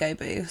an ego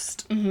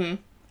boost. And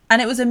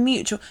it was a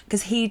mutual,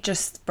 because he'd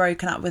just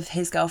broken up with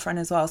his girlfriend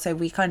as well, so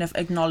we kind of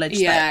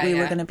acknowledged that we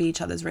were going to be each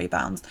other's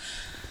rebounds.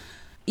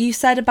 You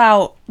said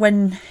about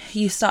when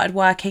you started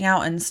working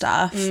out and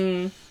stuff.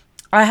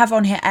 I have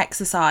on here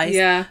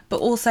exercise,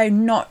 but also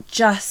not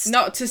just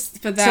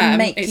for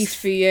them, it's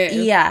for you.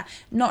 Yeah,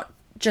 not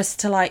just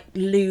to like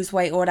lose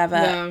weight or whatever.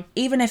 No.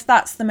 Even if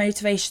that's the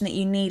motivation that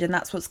you need and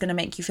that's what's going to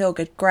make you feel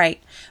good, great.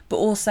 But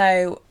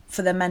also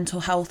for the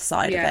mental health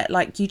side of it,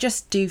 like, you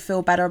just do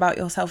feel better about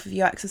yourself if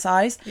you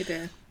exercise. You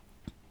do.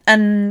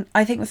 And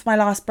I think with my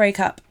last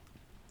breakup,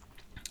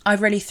 I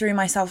really threw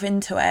myself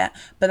into it,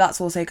 but that's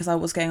also because I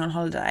was going on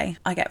holiday.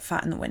 I get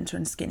fat in the winter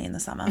and skinny in the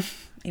summer,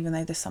 even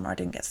though this summer I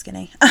didn't get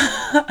skinny.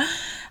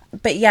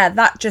 But yeah,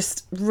 that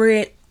just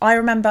really... I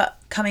remember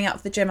coming out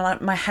of the gym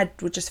and my head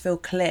would just feel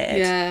cleared.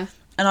 Yeah.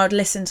 And I would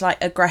listen to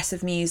like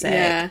aggressive music.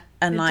 Yeah,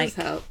 and it like,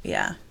 does help.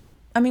 yeah.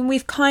 I mean,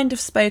 we've kind of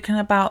spoken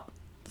about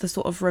the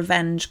sort of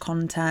revenge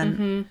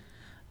content.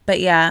 But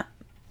yeah,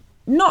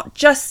 not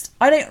just...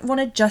 I don't want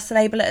to just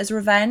label it as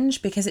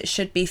revenge because it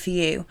should be for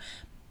you.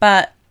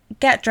 But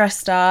get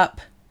dressed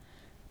up,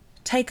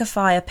 take a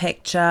fire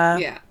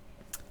picture,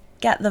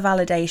 get the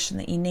validation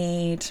that you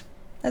need.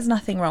 There's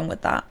nothing wrong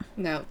with that.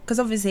 No. Because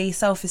obviously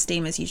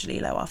self-esteem is usually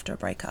low after a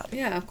breakup.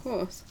 Yeah, of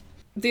course.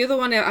 The other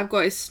one I've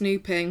got is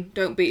snooping.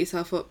 Don't beat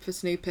yourself up for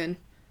snooping.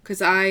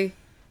 Because I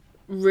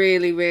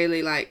really,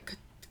 really like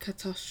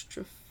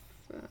catastrophize.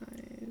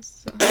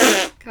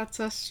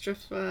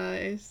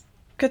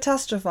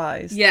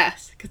 Catastrophize.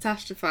 Yes,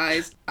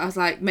 catastrophize. I was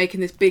like making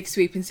this big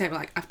sweeping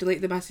statement, like I've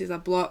deleted the messages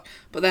I've blocked,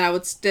 but then I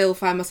would still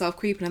find myself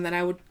creeping, and then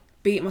I would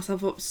beat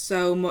myself up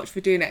so much for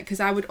doing it,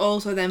 because I would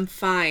also then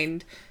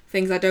find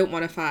things I don't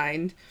want to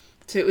find.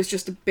 So it was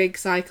just a big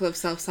cycle of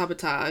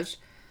self-sabotage.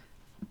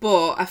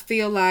 But I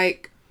feel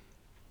like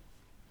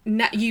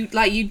you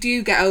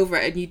do get over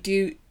it, and you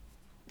do...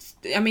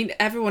 I mean,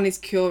 everyone is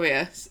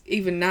curious,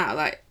 even now.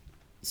 Like,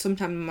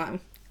 sometimes I'm like,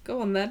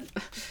 go on then.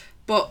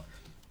 But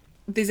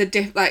there's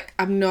a like,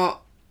 I'm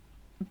not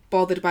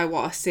bothered by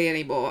what I see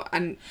anymore,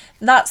 and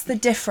that's the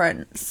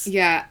difference.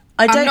 Yeah,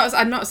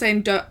 I'm not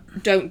saying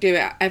don't do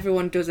it.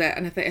 Everyone does it,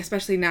 and I think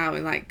especially now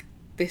in like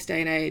this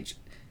day and age,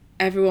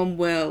 everyone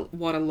will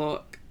want to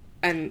look,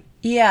 and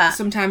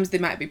sometimes they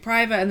might be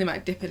private and they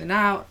might dip in and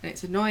out, and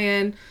it's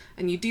annoying,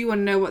 and you do want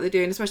to know what they're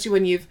doing, especially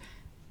when you've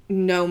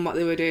known what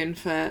they were doing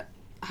for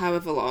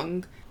however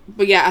long.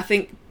 But yeah, I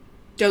think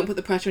don't put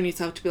the pressure on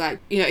yourself to be like,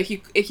 you know,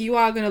 if you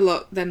are going to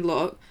look, then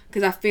look.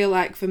 Because I feel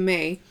like for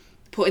me,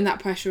 putting that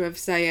pressure of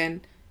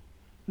saying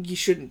you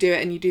shouldn't do it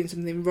and you're doing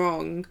something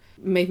wrong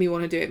made me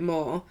want to do it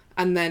more.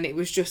 And then it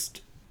was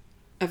just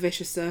a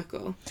vicious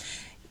circle.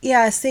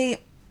 Yeah, see,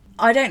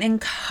 I don't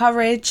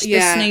encourage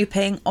the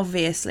snooping,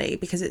 obviously,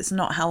 because it's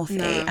not healthy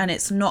and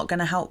it's not going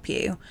to help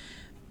you.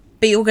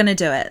 But you're going to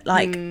do it.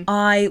 Like,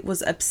 I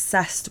was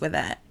obsessed with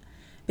it.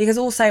 Because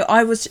also,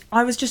 I was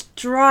just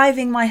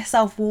driving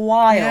myself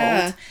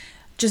wild,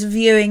 just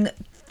viewing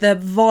the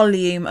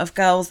volume of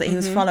girls that he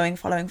was following.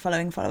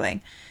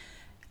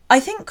 I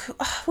think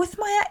with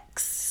my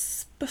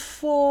ex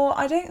before,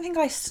 I don't think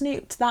I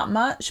snooped that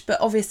much,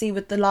 but obviously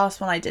with the last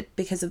one I did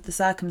because of the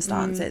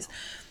circumstances.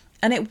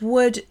 And it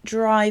would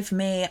drive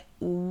me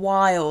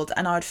wild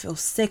and I would feel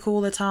sick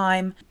all the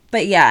time.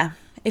 But yeah,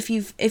 if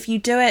you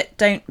do it,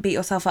 don't beat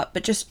yourself up,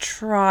 but just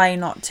try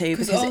not to,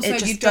 because it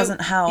just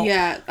doesn't help.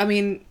 Yeah, I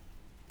mean,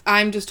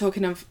 I'm just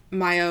talking of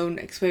my own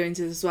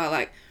experiences as well.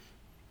 Like,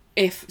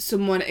 if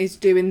someone is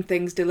doing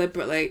things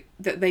deliberately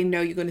that they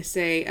know you're going to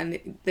see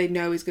and they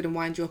know is going to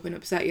wind you up and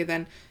upset you,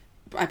 then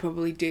I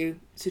probably do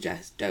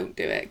suggest don't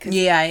do it, because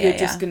you're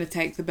just going to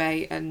take the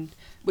bait, and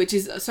which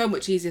is so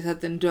much easier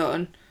said than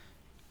done.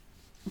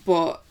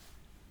 But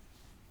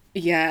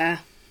yeah,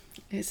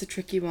 it's a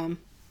tricky one.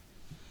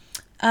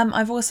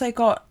 I've also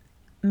got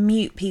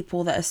mute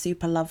people that are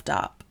super loved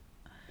up.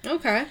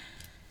 Okay.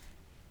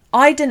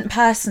 I didn't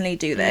personally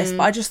do this,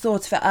 but I just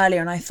thought of it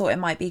earlier and I thought it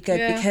might be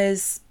good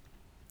because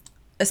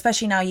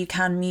especially now you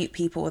can mute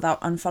people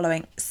without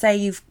unfollowing. Say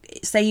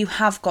you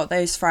have got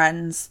those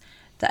friends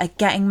that are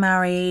getting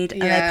married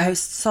and they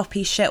post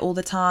soppy shit all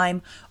the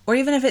time, or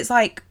even if it's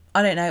like,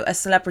 I don't know, a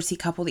celebrity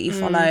couple that you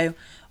follow,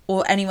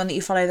 or anyone that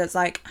you follow that's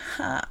like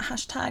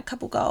hashtag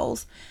couple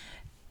goals,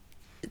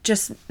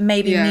 just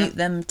maybe mute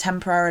them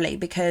temporarily,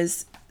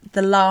 because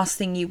the last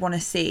thing you want to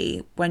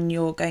see when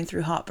you're going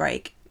through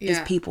heartbreak is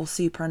people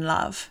super in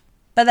love.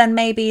 But then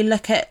maybe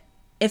look at,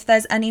 if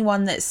there's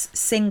anyone that's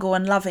single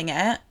and loving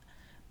it,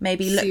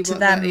 maybe look to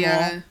them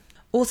more.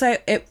 Also,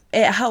 it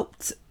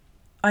helped.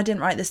 I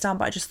didn't write this down,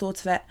 but I just thought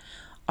of it.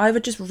 I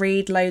would just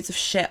read loads of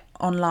shit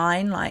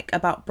online, like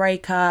about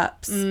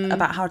breakups,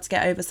 about how to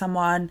get over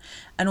someone.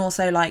 And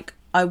also, like,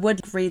 I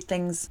would read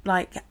things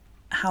like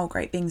how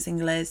great being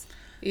single is.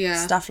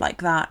 Yeah. Stuff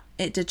like that.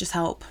 It did just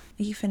help.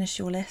 You finished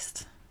your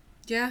list?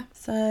 Yeah.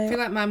 So I feel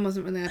like mine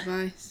wasn't really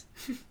advice.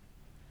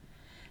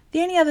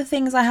 The only other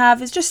things I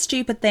have is just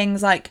stupid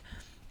things like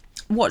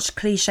watch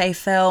cliche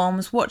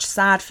films, watch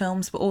sad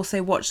films, but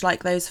also watch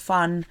like those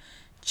fun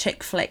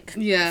chick flick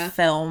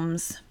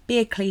films. Be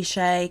a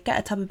cliche, get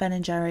a tub of Ben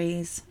and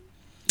Jerry's.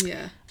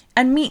 Yeah.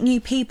 And meet new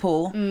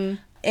people.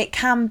 It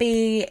can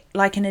be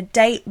like in a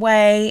date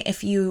way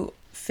if you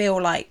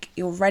feel like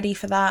you're ready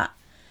for that.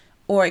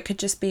 Or it could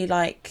just be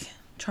like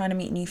trying to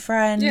meet new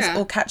friends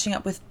or catching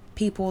up with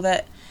people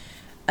that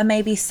are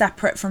maybe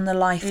separate from the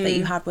life that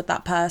you had with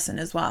that person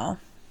as well.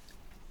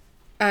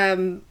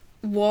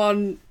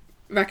 One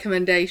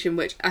recommendation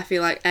which I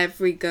feel like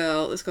every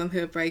girl that's gone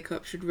through a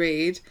breakup should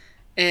read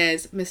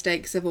is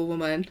Mistakes of a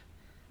Woman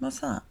What's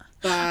that?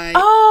 by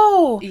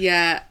Oh!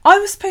 yeah. I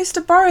was supposed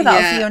to borrow that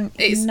Yeah, off you and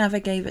you it's- never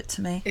gave it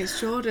to me. It's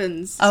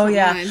Jordan's. It's Oh, not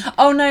yeah. mine.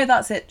 Oh, no,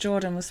 that's it.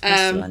 Jordan was supposed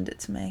to lend it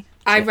to me.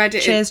 I read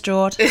it. Cheers,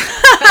 Jord. It's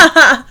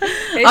I'm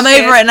over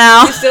cheers. it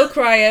now. You're still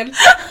crying.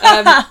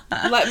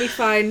 Let me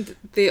find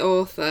the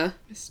author.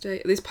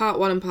 There's part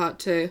 1 and part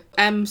 2.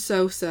 M.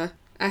 Sosa.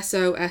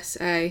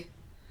 Sosa.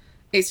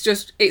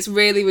 It's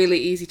really, really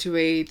easy to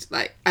read.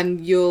 Like, and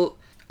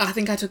I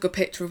think I took a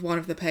picture of one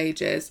of the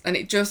pages, and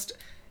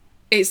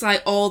it's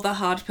like all the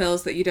hard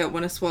pills that you don't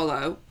want to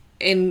swallow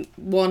in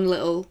one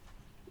little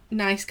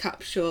nice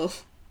capsule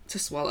to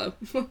swallow,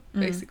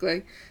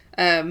 basically.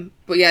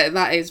 But yeah,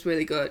 that is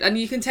really good, and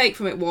you can take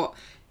from it what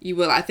you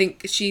will. I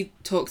think she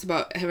talks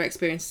about her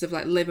experiences of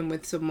like living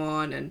with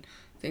someone and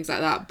things like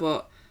that,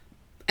 but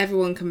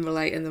everyone can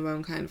relate in their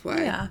own kind of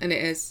way. Yeah. And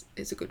it's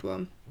a good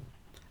one.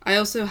 I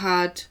also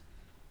had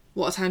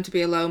What a Time to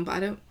Be Alone,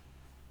 but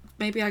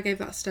maybe I gave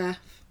that to Steph.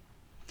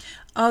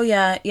 Oh,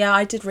 yeah. Yeah,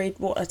 I did read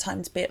What a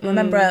Time to Be.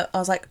 Remember, I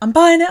was like, I'm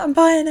buying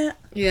it.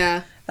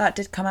 Yeah. That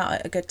did come out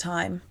at a good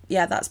time.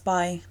 Yeah, that's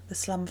by The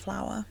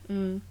Slumflower.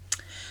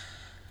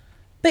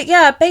 But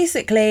yeah,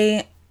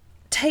 basically,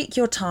 take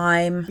your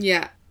time.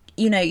 Yeah.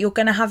 You know, you're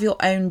going to have your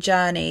own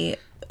journey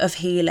of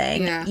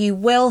healing. Yeah. You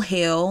will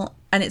heal,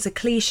 and it's a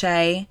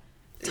cliche.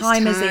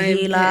 Time is a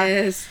healer.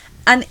 It is.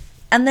 And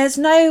there's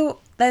no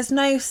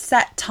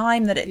set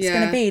time that it's Yeah.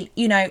 going to be.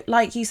 You know,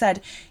 like you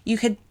said, you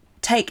could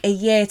take a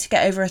year to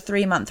get over a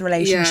 3-month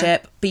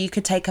relationship, but you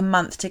could take a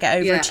month to get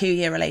over a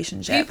 2-year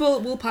relationship.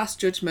 People will pass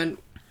judgment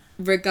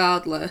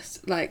regardless.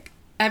 Like,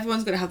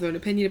 everyone's going to have their own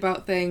opinion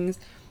about things,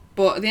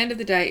 but at the end of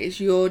the day, it's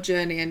your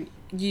journey, and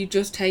you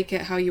just take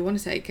it how you want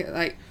to take it.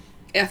 Like,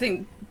 I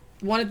think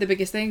one of the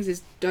biggest things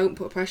is don't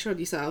put pressure on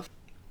yourself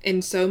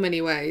in so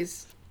many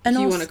ways. And if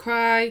you also- want to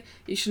cry,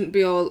 you shouldn't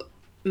be all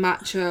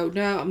macho.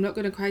 No, I'm not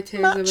going to cry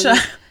tears over Macho.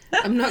 this.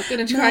 I'm not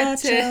going to cry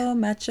tears.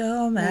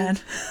 Macho man.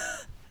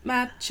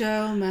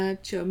 Macho,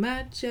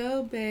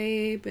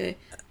 baby.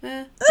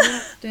 Are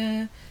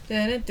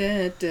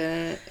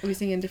we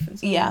singing different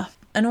songs? Yeah.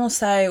 And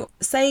also,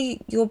 say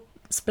you're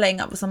splitting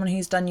up with someone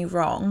who's done you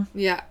wrong,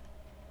 Yeah.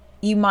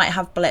 you might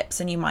have blips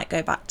and you might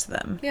go back to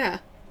them. Yeah.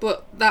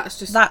 But that's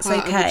just That's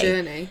part okay. of the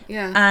journey.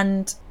 Yeah.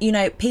 And, you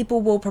know,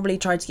 people will probably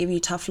try to give you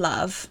tough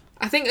love.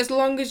 I think as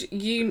long as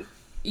you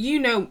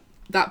know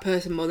that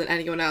person more than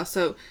anyone else.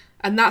 So,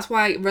 and that's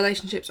why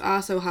relationships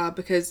are so hard,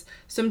 because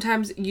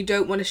sometimes you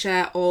don't want to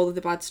share all of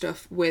the bad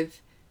stuff with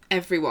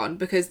everyone,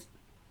 because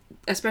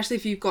especially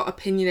if you've got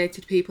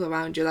opinionated people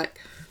around you. Like,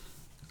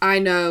 I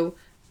know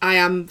I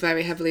am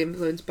very heavily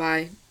influenced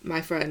by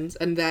my friends,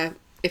 and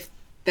if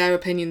their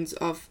opinions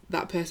of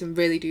that person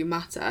really do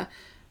matter.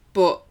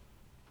 But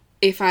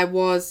if I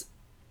was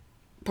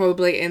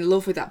probably in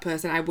love with that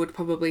person, I would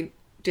probably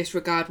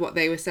disregard what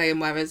they were saying,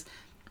 whereas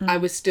I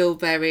was still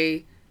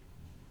very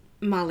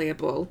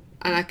malleable,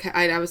 and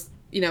I was,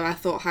 you know, I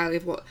thought highly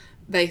of what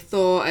they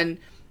thought, and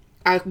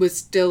I was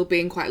still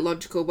being quite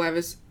logical,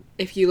 whereas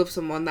if you love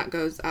someone, that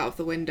goes out of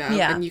the window.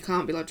 Yeah. And you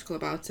can't be logical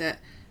about it.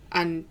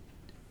 And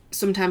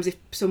sometimes if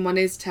someone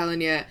is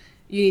telling you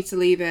need to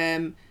leave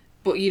him,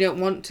 but you don't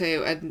want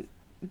to, and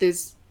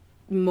there's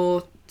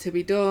more to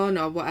be done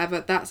or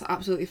whatever, that's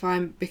absolutely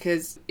fine,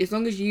 because as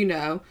long as you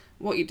know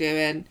what you're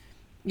doing,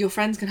 your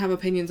friends can have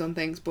opinions on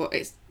things, but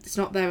it's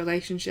not their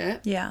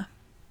relationship. Yeah.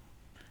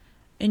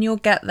 And you'll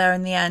get there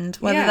in the end,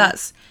 whether Yeah.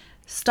 that's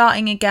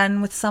starting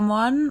again with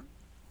someone,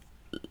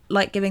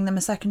 like giving them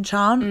a second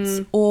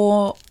chance,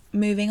 or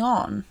moving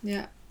on.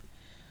 Yeah.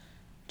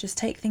 Just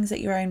take things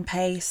at your own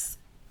pace.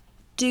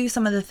 Do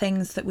some of the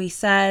things that we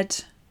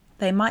said.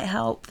 They might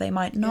help, they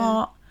might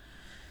not,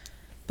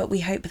 but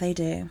we hope they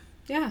do.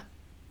 Yeah.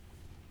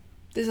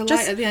 There's a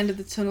Just- light at the end of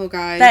the tunnel,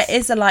 guys. There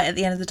is a light at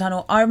the end of the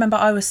tunnel. I remember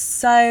I was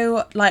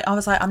so, like,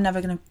 I'm never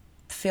going to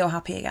feel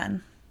happy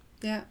again.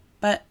 Yeah.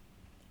 But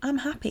I'm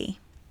happy.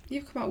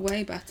 You've come out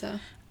way better.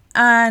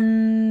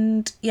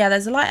 And yeah,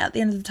 there's a light at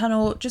the end of the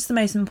tunnel. Just the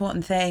most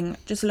important thing,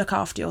 just look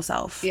after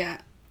yourself. Yeah.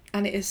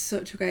 And it is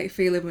such a great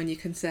feeling when you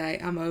can say,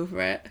 I'm over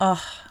it.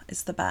 Oh,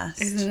 it's the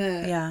best. Isn't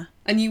it? Yeah.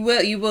 And you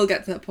will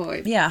get to that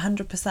point. Yeah,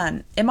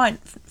 100%. It might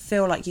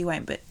feel like you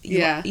won't, but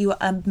you are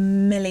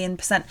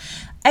 1,000,000%.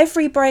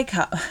 Every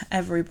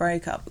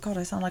breakup, God,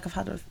 I sound like I've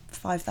had a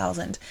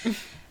 5,000.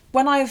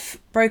 When I've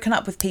broken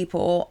up with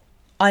people,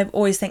 I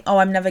always think, oh,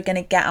 I'm never going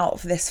to get out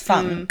of this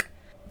funk.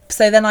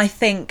 So then I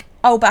think,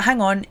 oh, but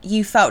hang on,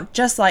 you felt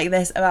just like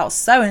this about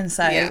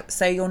so-and-so, Yeah.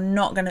 so you're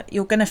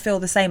going to feel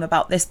the same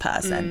about this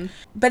person.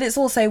 But it's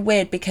also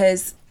weird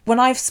because when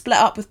I've split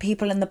up with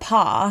people in the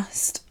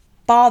past,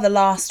 bar the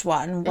last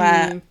one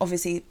where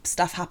obviously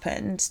stuff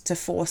happened to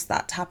force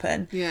that to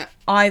happen, Yeah.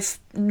 I've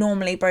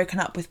normally broken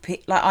up with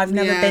people, like I've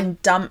never Yeah. been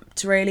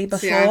dumped really before.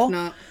 See, I've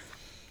not.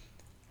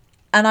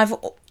 And I've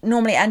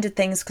normally ended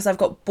things because I've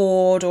got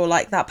bored or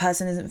like that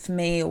person isn't for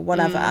me or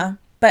whatever.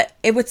 But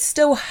it would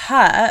still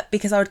hurt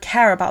because I would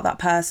care about that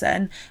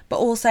person. But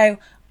also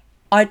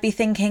I'd be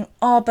thinking,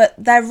 oh, but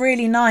they're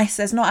really nice.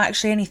 There's not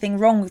actually anything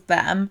wrong with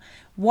them.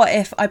 what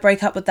if I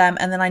break up with them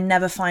and then I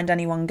never find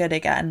anyone good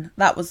again?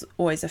 That was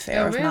always a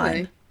fear of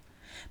mine.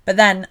 But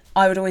then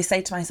I would always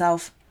say to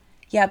myself,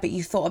 yeah, but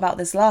you thought about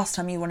this last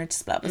time you wanted to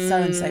split up with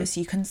so-and-so, so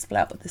you couldn't split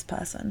up with this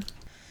person.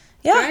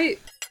 Yeah. Right.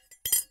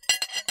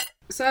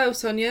 So,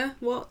 Sonia,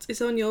 what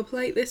is on your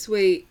plate this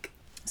week?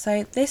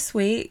 So this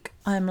week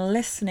I'm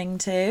listening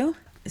to,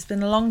 it's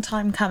been a long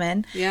time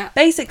coming. Yeah.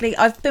 Basically,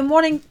 I've been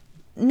wanting,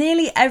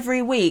 nearly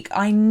every week,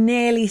 I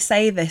nearly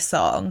say this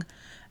song.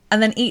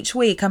 And then each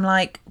week I'm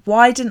like,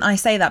 why didn't I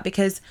say that?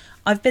 Because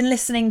I've been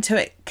listening to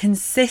it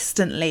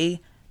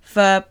consistently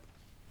for,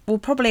 well,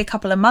 probably a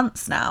couple of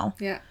months now.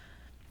 Yeah.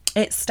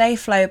 It's Stay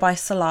Flow by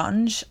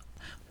Solange.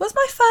 Was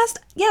my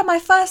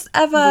first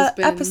ever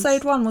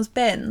episode 1 was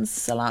Bins,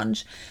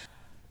 Solange.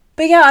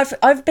 But yeah,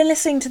 I've been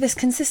listening to this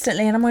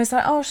consistently and I'm always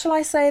like, oh, shall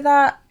I say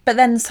that? But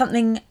then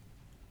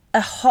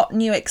a hot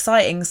new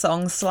exciting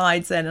song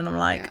slides in and I'm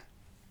like,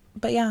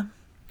 but yeah,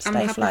 I'm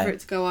Stay happy Flow. for it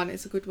to go on.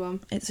 It's a good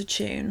one. It's a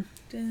tune.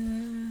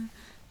 Dun,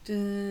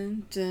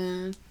 dun,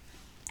 dun.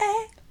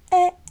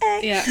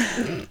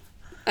 Yeah.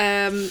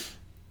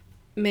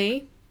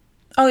 Me.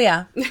 Oh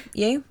yeah.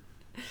 You?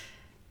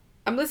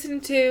 I'm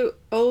listening to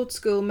Old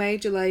School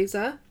Major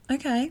Lazer.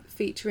 Okay.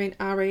 Featuring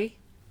Ari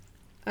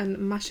and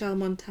Machel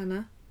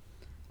Montana.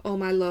 All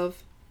My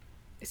Love.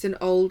 It's an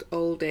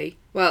oldie.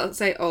 Well, I'd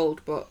say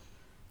old, but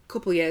a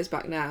couple years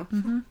back now.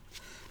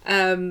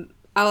 Mm-hmm.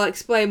 I'll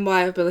explain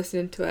why I've been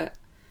listening to it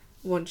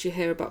once you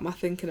hear about my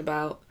thinking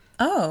about.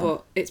 Oh.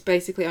 But it's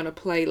basically on a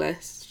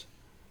playlist.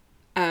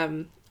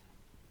 I'm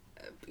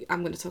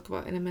going to talk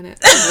about it in a minute.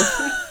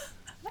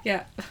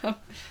 Yeah. I'm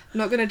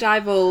not going to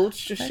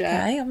divulge just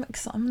yet. Okay, I'm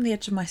on the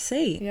edge of my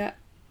seat. Yeah.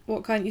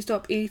 What can't you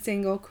stop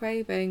eating or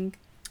craving?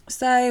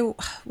 So,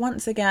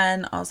 once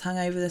again, I was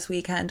hungover this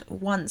weekend.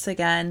 Once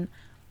again,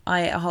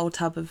 I ate a whole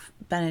tub of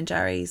Ben &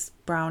 Jerry's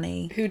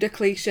brownie. Who da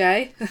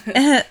cliche?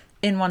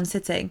 In one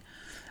sitting.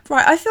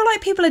 Right, I feel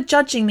like people are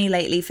judging me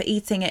lately for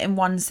eating it in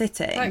one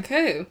sitting. Like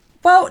who?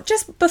 Well,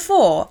 just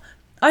before.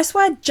 I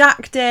swear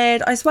Jack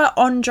did. I swear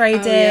Andre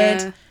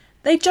did. Yeah.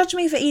 They judge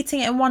me for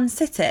eating it in one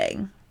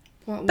sitting.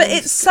 But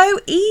It's so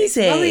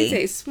easy. It's well easy.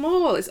 It's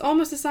small. It's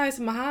almost the size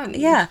of my hand.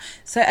 Yeah.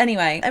 So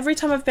anyway, every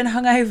time I've been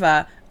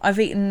hungover, I've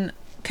eaten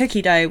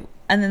cookie dough,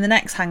 and then the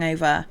next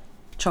hangover,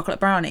 chocolate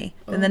brownie.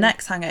 Then the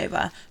next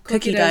hangover,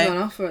 cookie dough's dough. on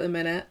offer at the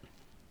minute.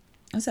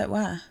 Is it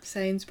where?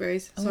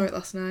 Sainsbury's. Saw it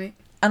last night.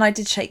 And I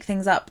did shake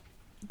things up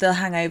the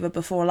hangover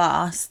before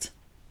last.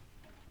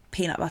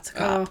 Peanut butter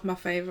cup. Oh, my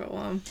favourite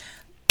one.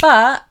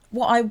 But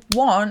what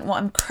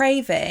I'm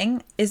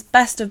craving is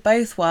best of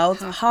both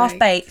worlds, half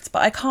baked,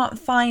 but I can't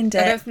find I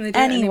don't it think they do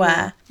anywhere. It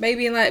anymore.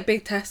 Maybe in like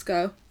Big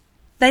Tesco.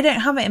 They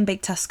don't have it in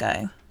Big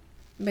Tesco.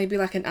 Maybe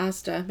like an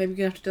Asda. Maybe you're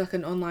going to have to do like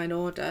an online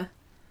order.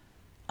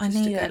 I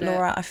need it,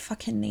 Laura. I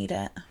fucking need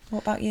it.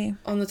 What about you?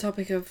 On the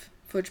topic of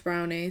fudge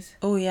brownies.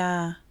 Oh,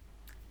 yeah.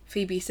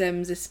 Phoebe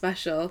Sims is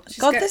special. This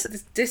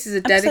is a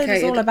episode dedicated...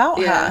 is all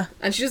about her.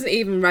 And she doesn't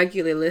even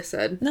regularly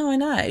listen. No, I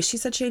know. She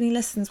said she only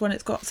listens when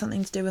it's got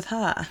something to do with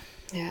her.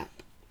 Yeah.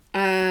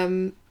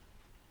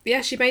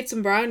 Yeah, she made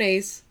some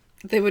brownies.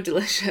 They were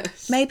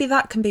delicious. Maybe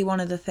that can be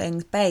one of the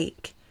things.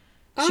 Bake.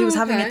 She was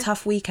having a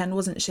tough weekend,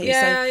 wasn't she?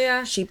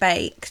 Yeah. She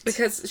baked.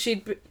 Because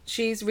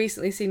she's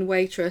recently seen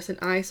Waitress, and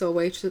I saw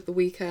Waitress at the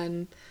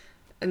weekend,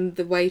 and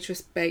the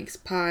waitress bakes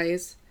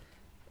pies.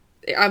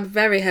 I'm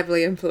very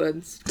heavily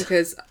influenced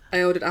because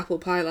I ordered apple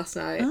pie last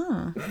night.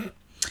 Oh.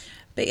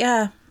 But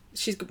yeah.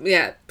 She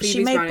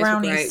made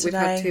brownies were great. today. We've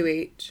had 2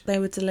 each. They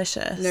were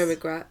delicious. No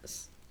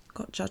regrets.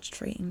 Got judged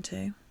for eating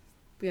too.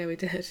 Yeah, we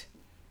did.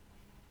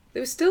 There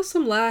was still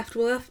some left.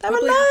 There were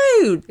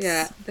loads.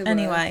 Yeah.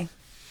 Anyway.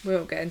 We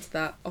won't get into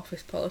that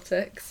office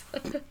politics.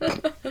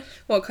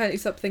 What can't you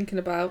stop thinking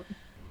about?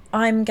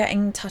 I'm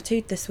getting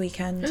tattooed this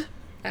weekend.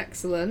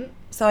 Excellent.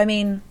 So, I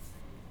mean,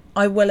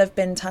 I will have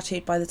been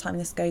tattooed by the time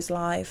this goes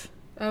live.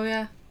 Oh,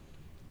 yeah.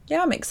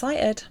 Yeah, I'm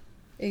excited.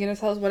 Are you going to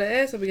tell us what it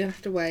is, or are we going to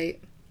have to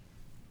wait?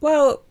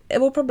 Well, it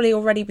will probably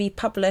already be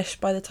published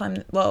by the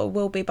time... Well, it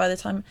will be by the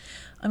time...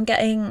 I'm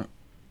getting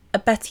a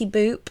Betty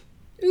Boop.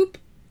 Oop.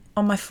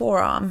 On my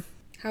forearm.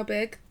 How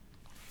big?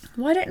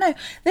 Well, I don't know.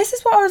 This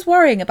is what I was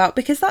worrying about,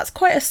 because that's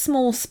quite a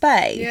small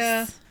space.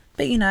 Yeah.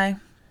 But, you know,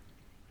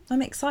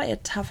 I'm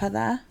excited to have her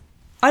there.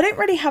 I don't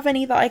really have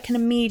any that I can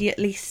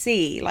immediately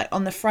see, like,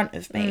 on the front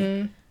of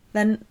me.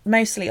 Then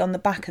mostly on the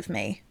back of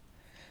me.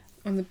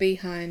 On the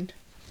behind.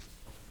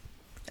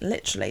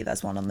 Literally,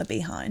 there's one on the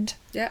behind.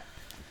 Yeah.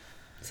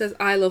 It says,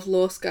 I love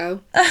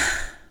Lawsco.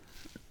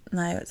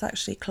 No, it's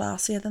actually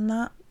classier than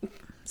that.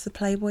 It's a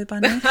Playboy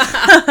bunny.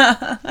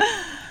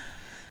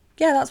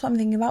 Yeah, that's what I'm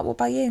thinking about. What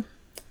about you?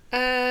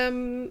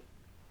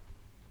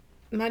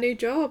 My new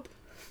job.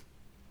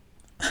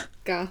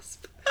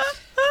 Gasp.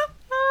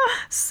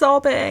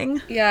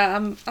 Sobbing.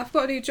 Yeah, I've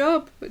got a new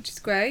job, which is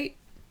great.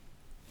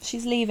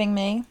 She's leaving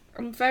me.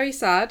 I'm very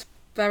sad,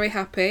 very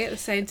happy at the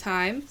same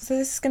time. So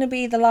this is going to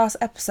be the last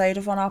episode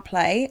of On Our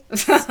Plate.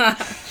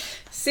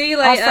 See you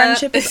later. Our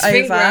friendship is It's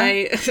been over.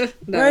 great.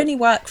 No. We're only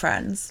work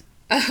friends.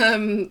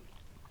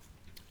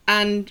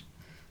 And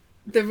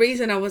The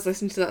reason I was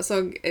listening to that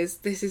song is,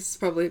 this is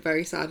probably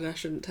very sad and I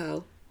shouldn't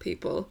tell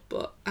people,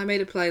 but I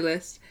made a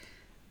playlist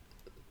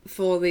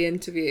for the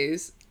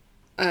interviews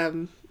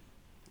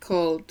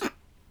called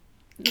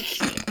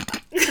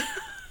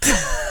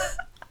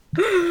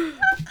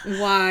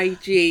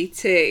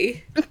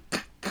YGT.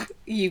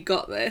 You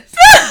got this.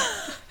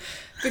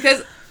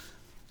 Because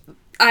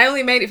I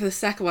only made it for the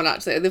second one,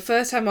 actually. The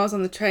first time I was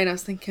on the train, I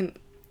was thinking,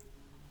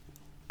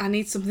 I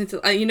need something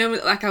to... You know,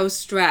 like, I was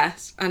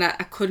stressed and I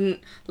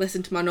couldn't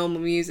listen to my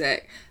normal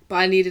music, but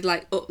I needed,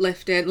 like,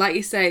 uplifting. Like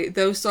you say,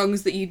 those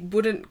songs that you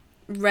wouldn't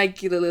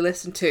regularly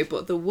listen to,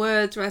 but the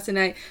words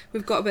resonate.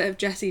 We've got a bit of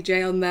Jessie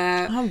J on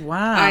there. Oh,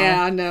 wow.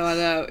 I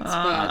know. It's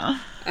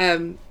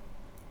fun.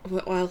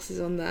 What else is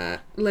on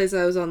there?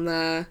 Lizzo's on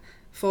there.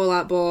 Fall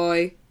Out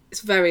Boy.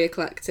 It's very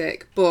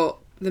eclectic, but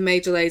the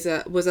Major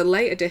Lazer was a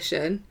late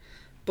addition,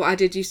 but I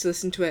did used to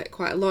listen to it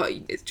quite a lot.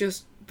 It's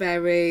just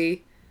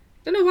very...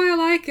 I don't know why I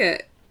like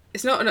it.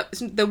 It's not...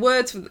 the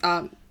words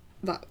aren't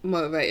that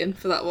motivating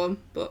for that one,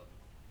 but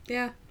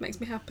yeah, makes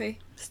me happy.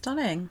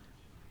 Stunning.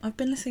 I've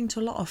been listening to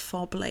a lot of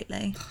Fob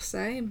lately. Oh,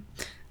 same.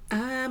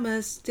 I'm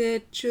a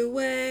stitch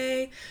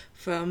away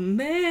from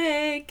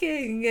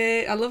making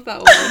it. I love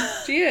that one.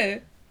 Do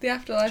you? The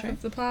Afterlife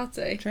of the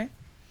Party. True.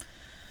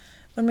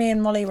 When me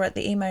and Molly were at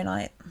the emo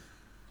night,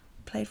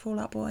 played Fall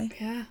Out Boy.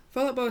 Yeah.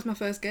 Fall Out Boy was my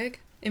first gig.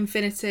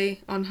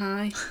 Infinity on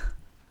High.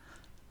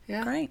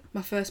 Yeah. Great.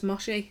 My first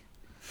moshie.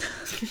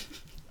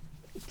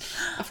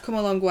 I've come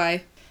a long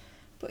way.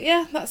 But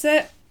yeah, that's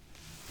it.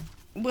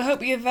 We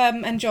hope you've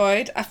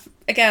enjoyed.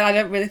 Again, I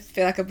don't really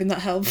feel like I've been that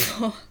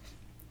helpful.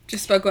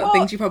 Just spoke about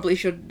things you probably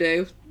shouldn't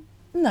do.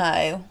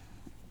 No.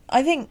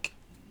 I think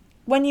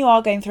when you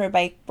are going through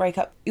a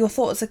breakup, your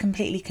thoughts are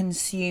completely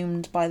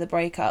consumed by the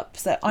breakup.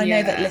 So I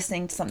know that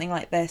listening to something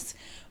like this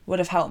would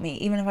have helped me,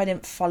 even if I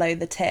didn't follow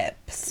the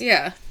tips.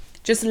 Yeah.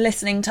 Just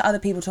listening to other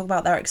people talk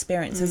about their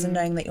experiences and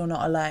knowing that you're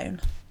not alone.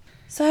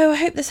 So I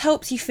hope this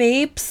helps you,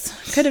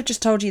 Phoebes. Could have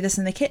just told you this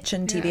in the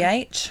kitchen,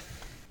 TBH.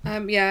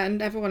 Yeah,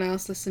 and everyone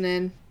else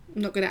listening,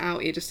 I'm not going to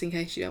out you just in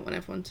case you don't want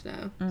everyone to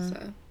know.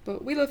 So,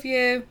 but we love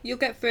you. You'll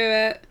get through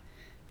it.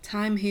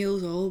 Time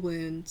heals all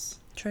wounds.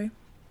 True.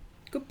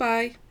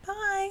 Goodbye. Bye.